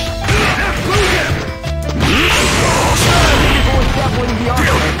 Left booger! Before doubling the arm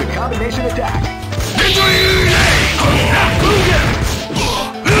of the combination attack. Left booger!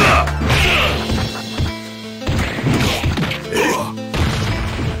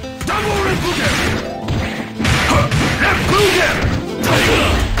 Double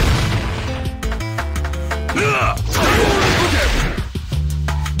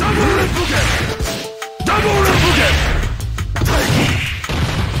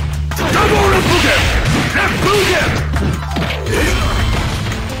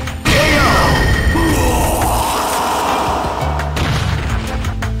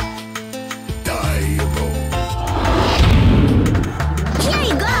Here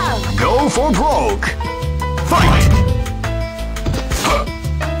you go! Go for broke! Fight!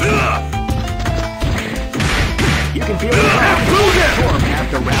 You can feel the form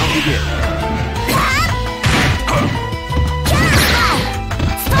as the round begins.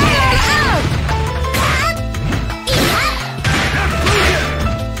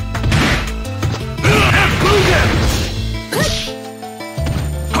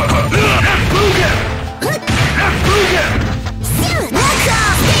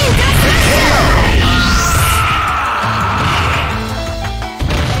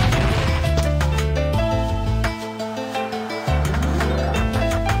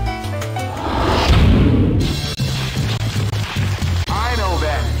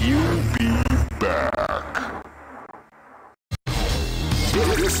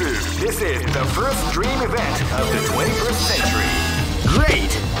 This is the first dream event of the 21st century.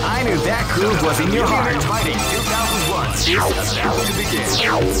 Great! I knew that groove was in your heart. Fighting 2001 is about to begin.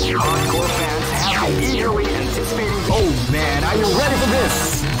 Hardcore fans have been eagerly anticipating. Oh man, are you ready for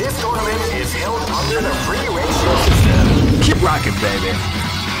this? This tournament is held under the free ratio system. Keep rocking, baby.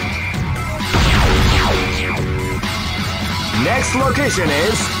 Next location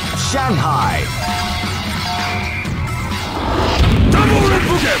is Shanghai.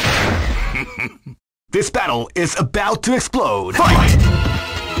 This battle is about to explode. Fight!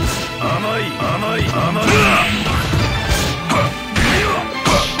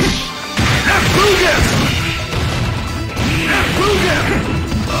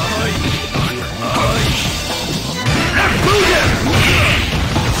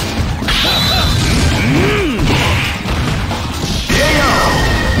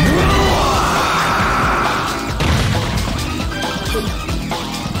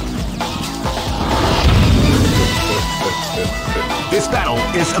 This battle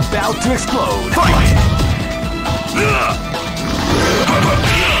is about to explode. Fight!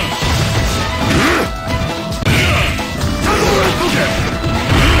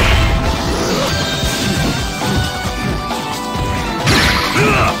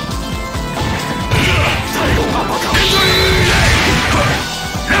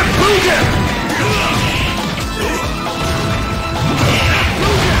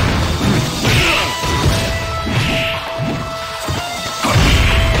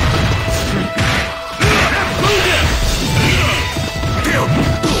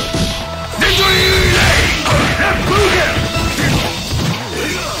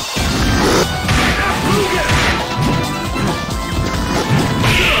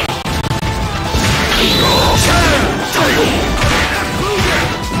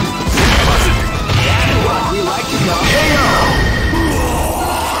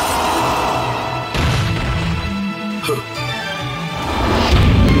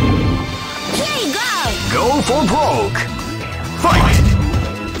 Go for broke! Fight!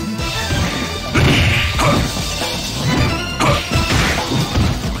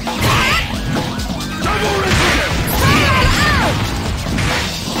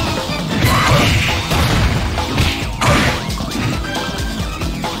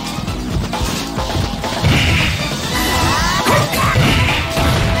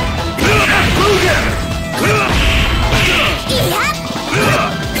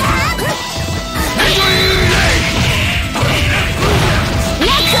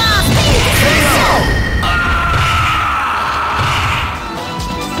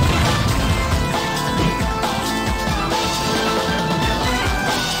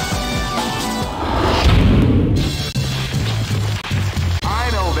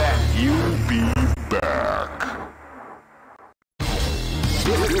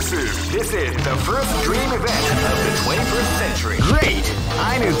 This is the first dream event of the 21st century. Great!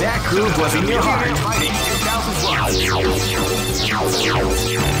 I knew that groove was in your heart. Fighting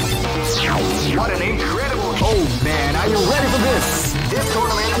 2001. What an incredible... Oh man, are you ready for this? This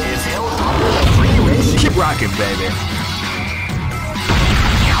tournament is held under the free ratio. Keep rocking, baby.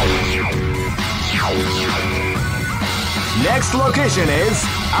 Next location is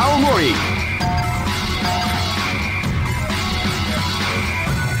Aomori.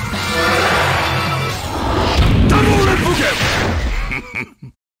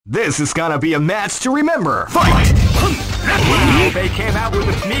 This is gonna be a match to remember. Fight! Wow, they came out with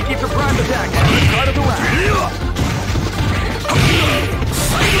a sneaky surprise attack at the start of the round.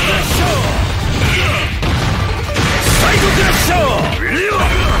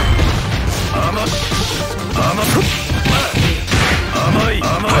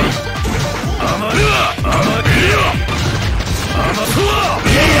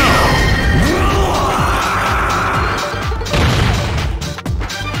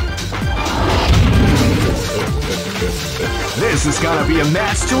 gonna be a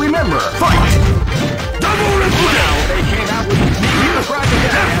match to remember. Fight! Double Red Wow, they came out with a sneaky surprise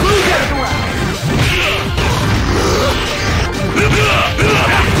attack at the end of the round.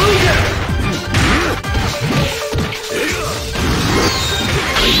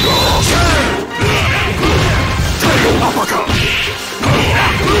 Uppercut!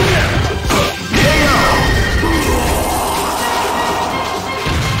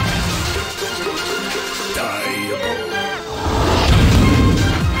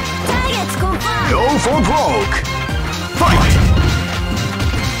 Go for broke! Fight!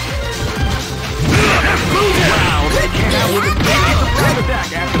 Wow, they came out with a sneaky surprise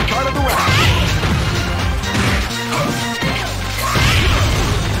attack at the start of the round.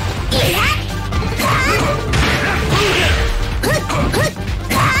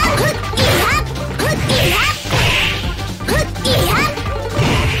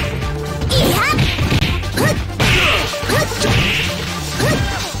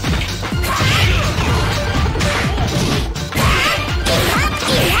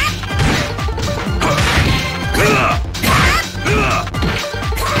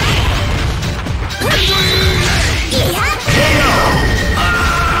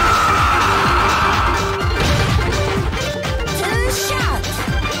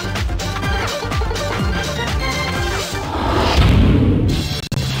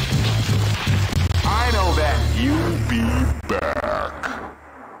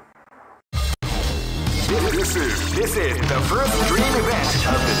 This is the first dream event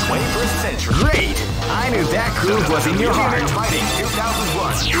of the 21st century. Great! I knew that groove was in your heart. Fighting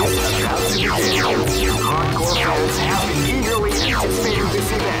 2001 is about to begin. Hardcore fans have been eagerly anticipating this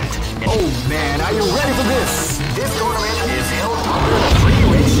event. Oh man, are you ready for this? This tournament is held under the free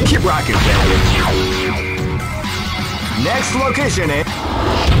ratio. Keep rocking, baby. Next location is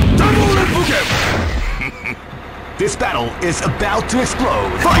Double Red Bouquet. This battle is about to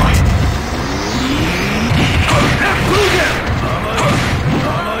explode. Fight!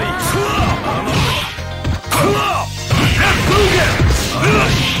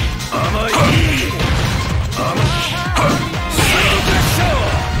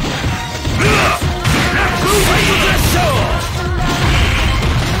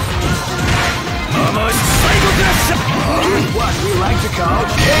 What we like to call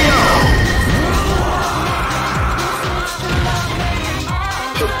KO!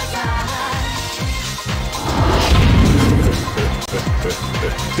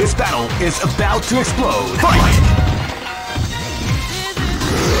 This battle is about to explode. Fight!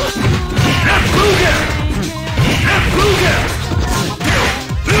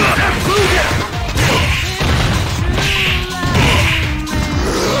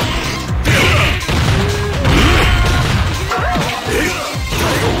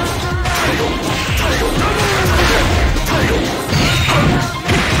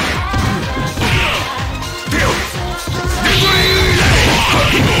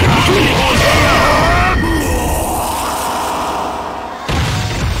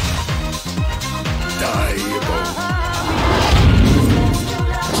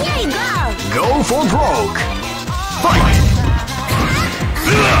 Go for broke! Fight!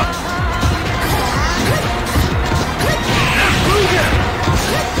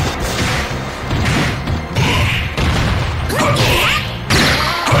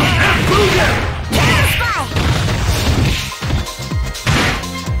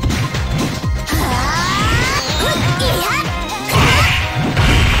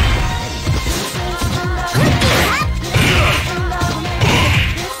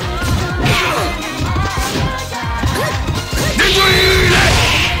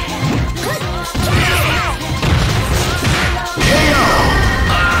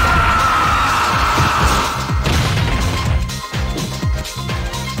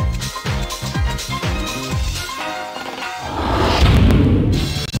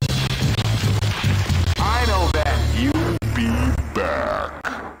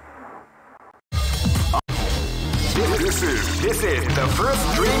 This is the first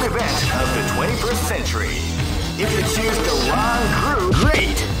dream event of the 21st century. If you choose the wrong groove,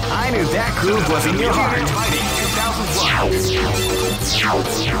 great! I knew that groove was in your heart. Fighting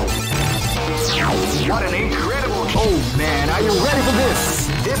 2001. What an incredible... Oh man, are you ready for this?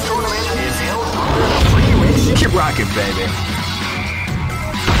 This tournament is held under the free ratio. Keep rocking, baby.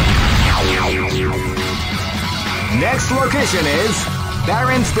 Next location is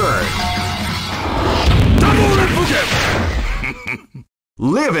Barentsburg. Double Red Bouquet!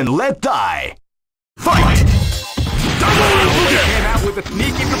 Live and let die! Fight! Double Red Bouquet! Came out with a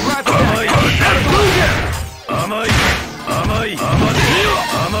sneaky surprise attack!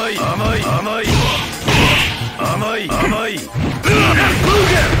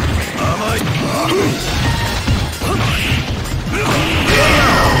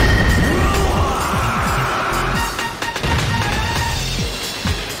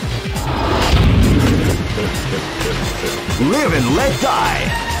 and let die.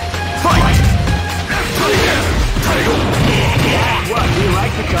 Fight! That's what we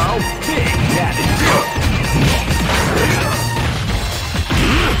like to call big attitude.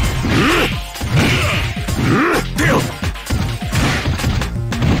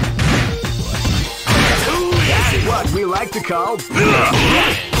 That's what we like to call big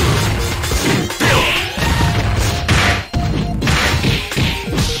attitude.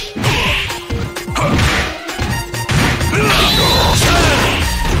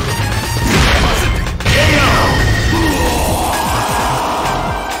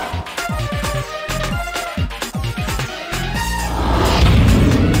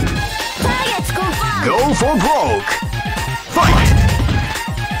 Go for broke! Fight!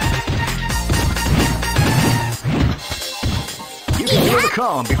 You can feel the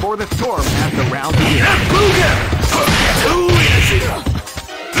calm before the storm as the round begins.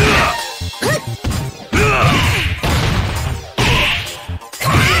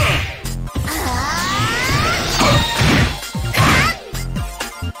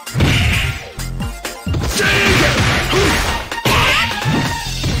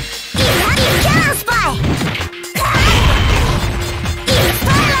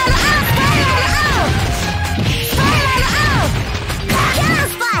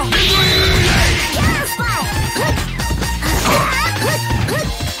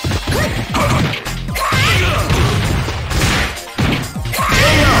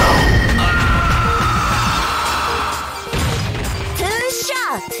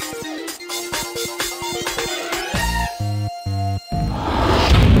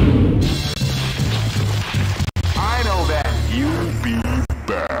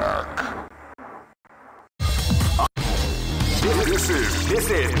 This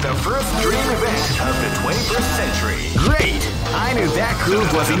is the first dream event of the 21st century. Great! I knew that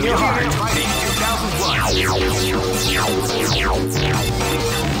groove was in your heart. Fighting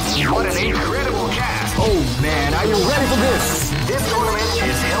 2001. What an incredible cast! Oh man, are you ready for this? This tournament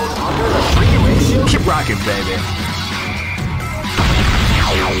is held under the free ratio. Keep rocking, baby.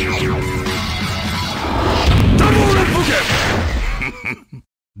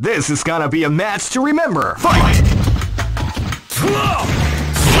 This is gonna be a match to remember. Fight! Wow,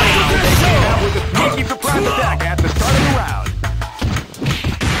 they came out with a sneaky surprise attack at the start of the round.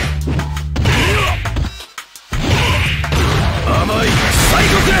 Amai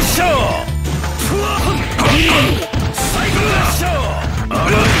Psycho Crash Show! Psycho Crash Show!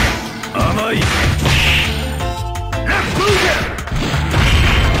 Amai Booger!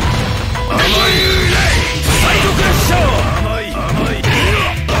 Amai Psycho Crash Show!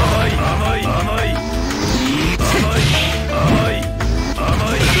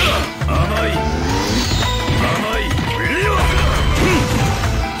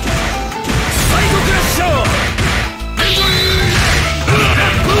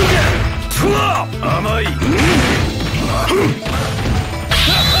 Amai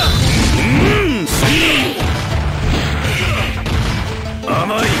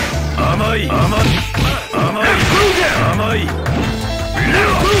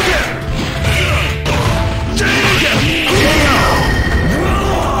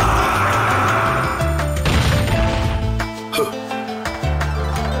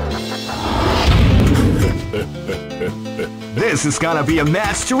This is gonna be a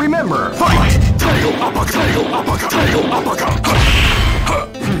match to remember. Fight! Tail uppercut! Tail uppercut! Tail uppercut!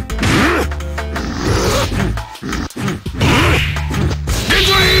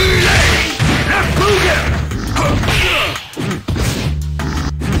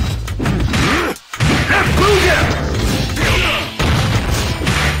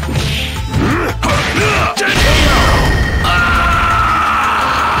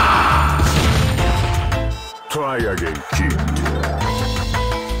 Try again, kid.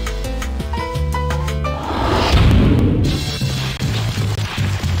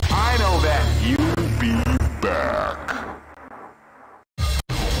 I know that you'll be back.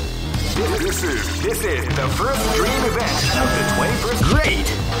 This is the first dream event of the 21st. Great!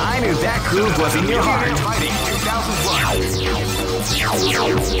 I knew that groove was in your heart. Fighting 2001.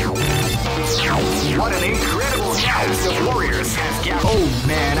 What an incredible cast of warriors has gathered. Oh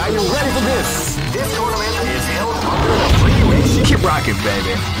man, are you ready for this? This tournament is held under the free ratio. Keep rocking,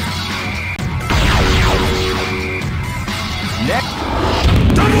 baby. Next.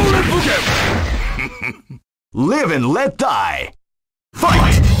 Double red bouquet. Live and let die.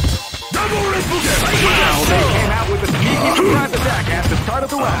 Fight! Double red bouquet. Wow, they came out with a sneaky surprise attack at the start of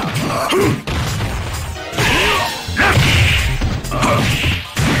the round.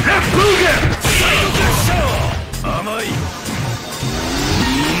 Left bouquet. Amai.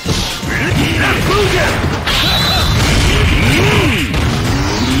 Left bouquet.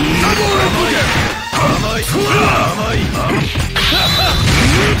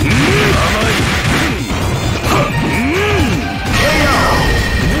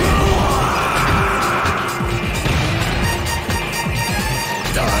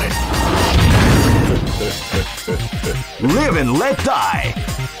 Live and let die.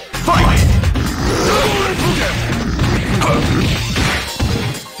 Fight!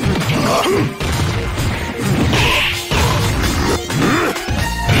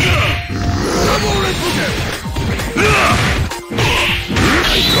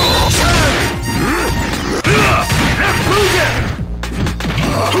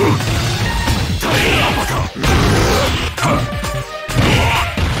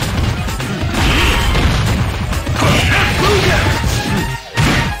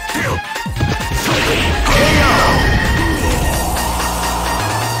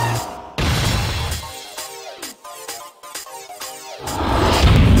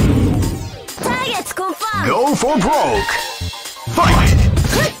 Targets confirmed. Go for broke. Fight!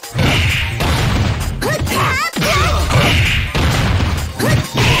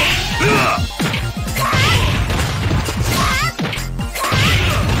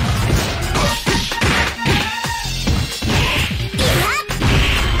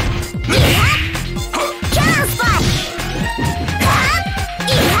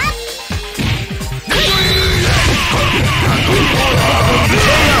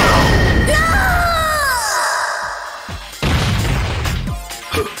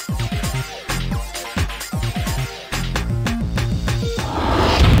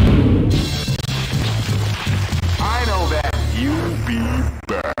 I know that you'll be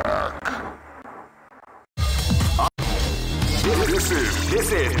back.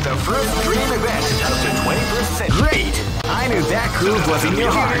 This is the first dream event of the 21st century. Great! I knew that groove was in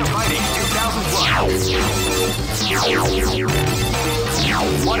your heart. Fighting 2001.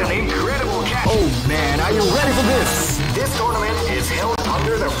 What an incredible catch! Oh man, are you ready for this? This tournament is held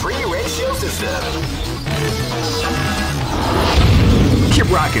under the free ratio system. Keep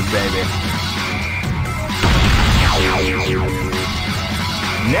rocking, baby.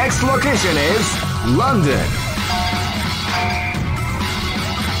 Next location is London.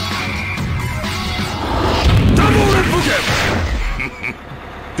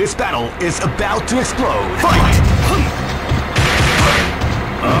 This battle is about to explode. Fight!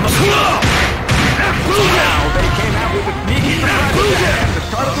 Now they came out with a sneaky surprise attack at the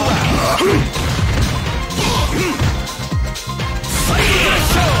start of the round.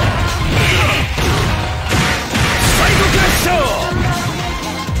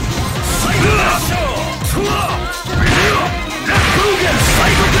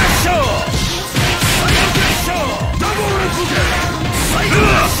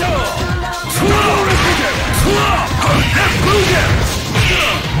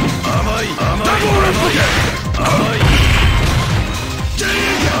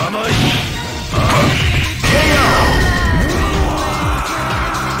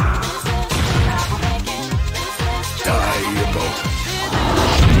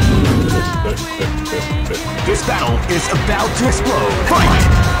 This battle is about to explode. Fight!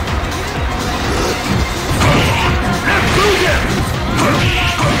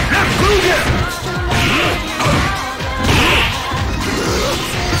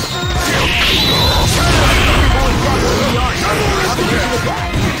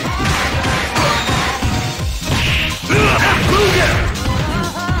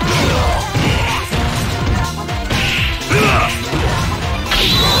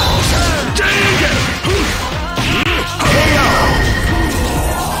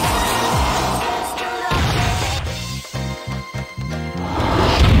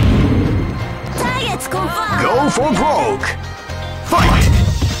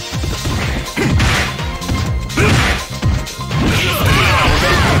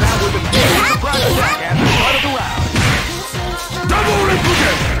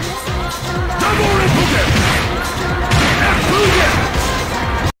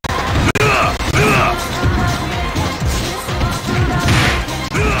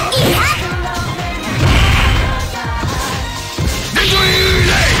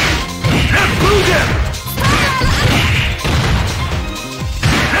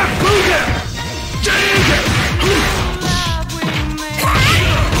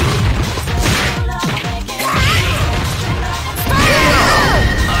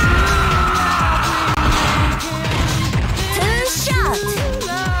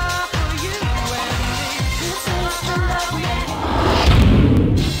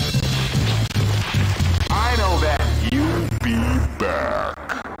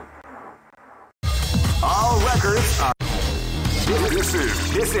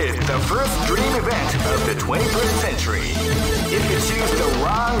 This is the first dream event of the 21st century. If you choose the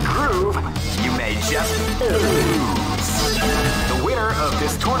wrong groove, you may just lose. The winner of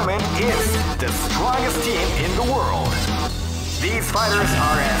this tournament is the strongest team in the world. These fighters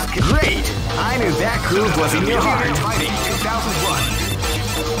are as great. I knew that groove was in your heart. Fighting 2001.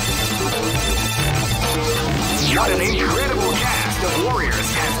 What an incredible cast of warriors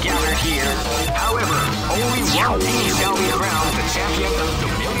has gathered here. However, only one team shall be crowned the champion of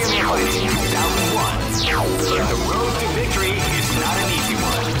the Millionaire Fighting 2001. But the road to victory is not an easy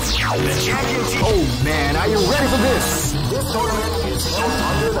one. The champion team... Oh man, are you ready for this? This tournament is held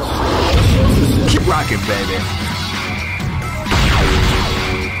under the... Keep rocking, baby.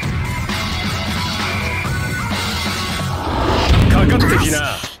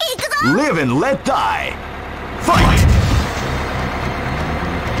 Live and let die. Fight!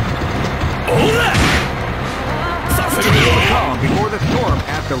 Calm before the storm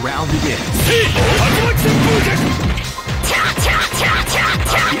as the round begins.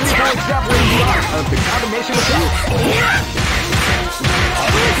 Separating part of the combination attack.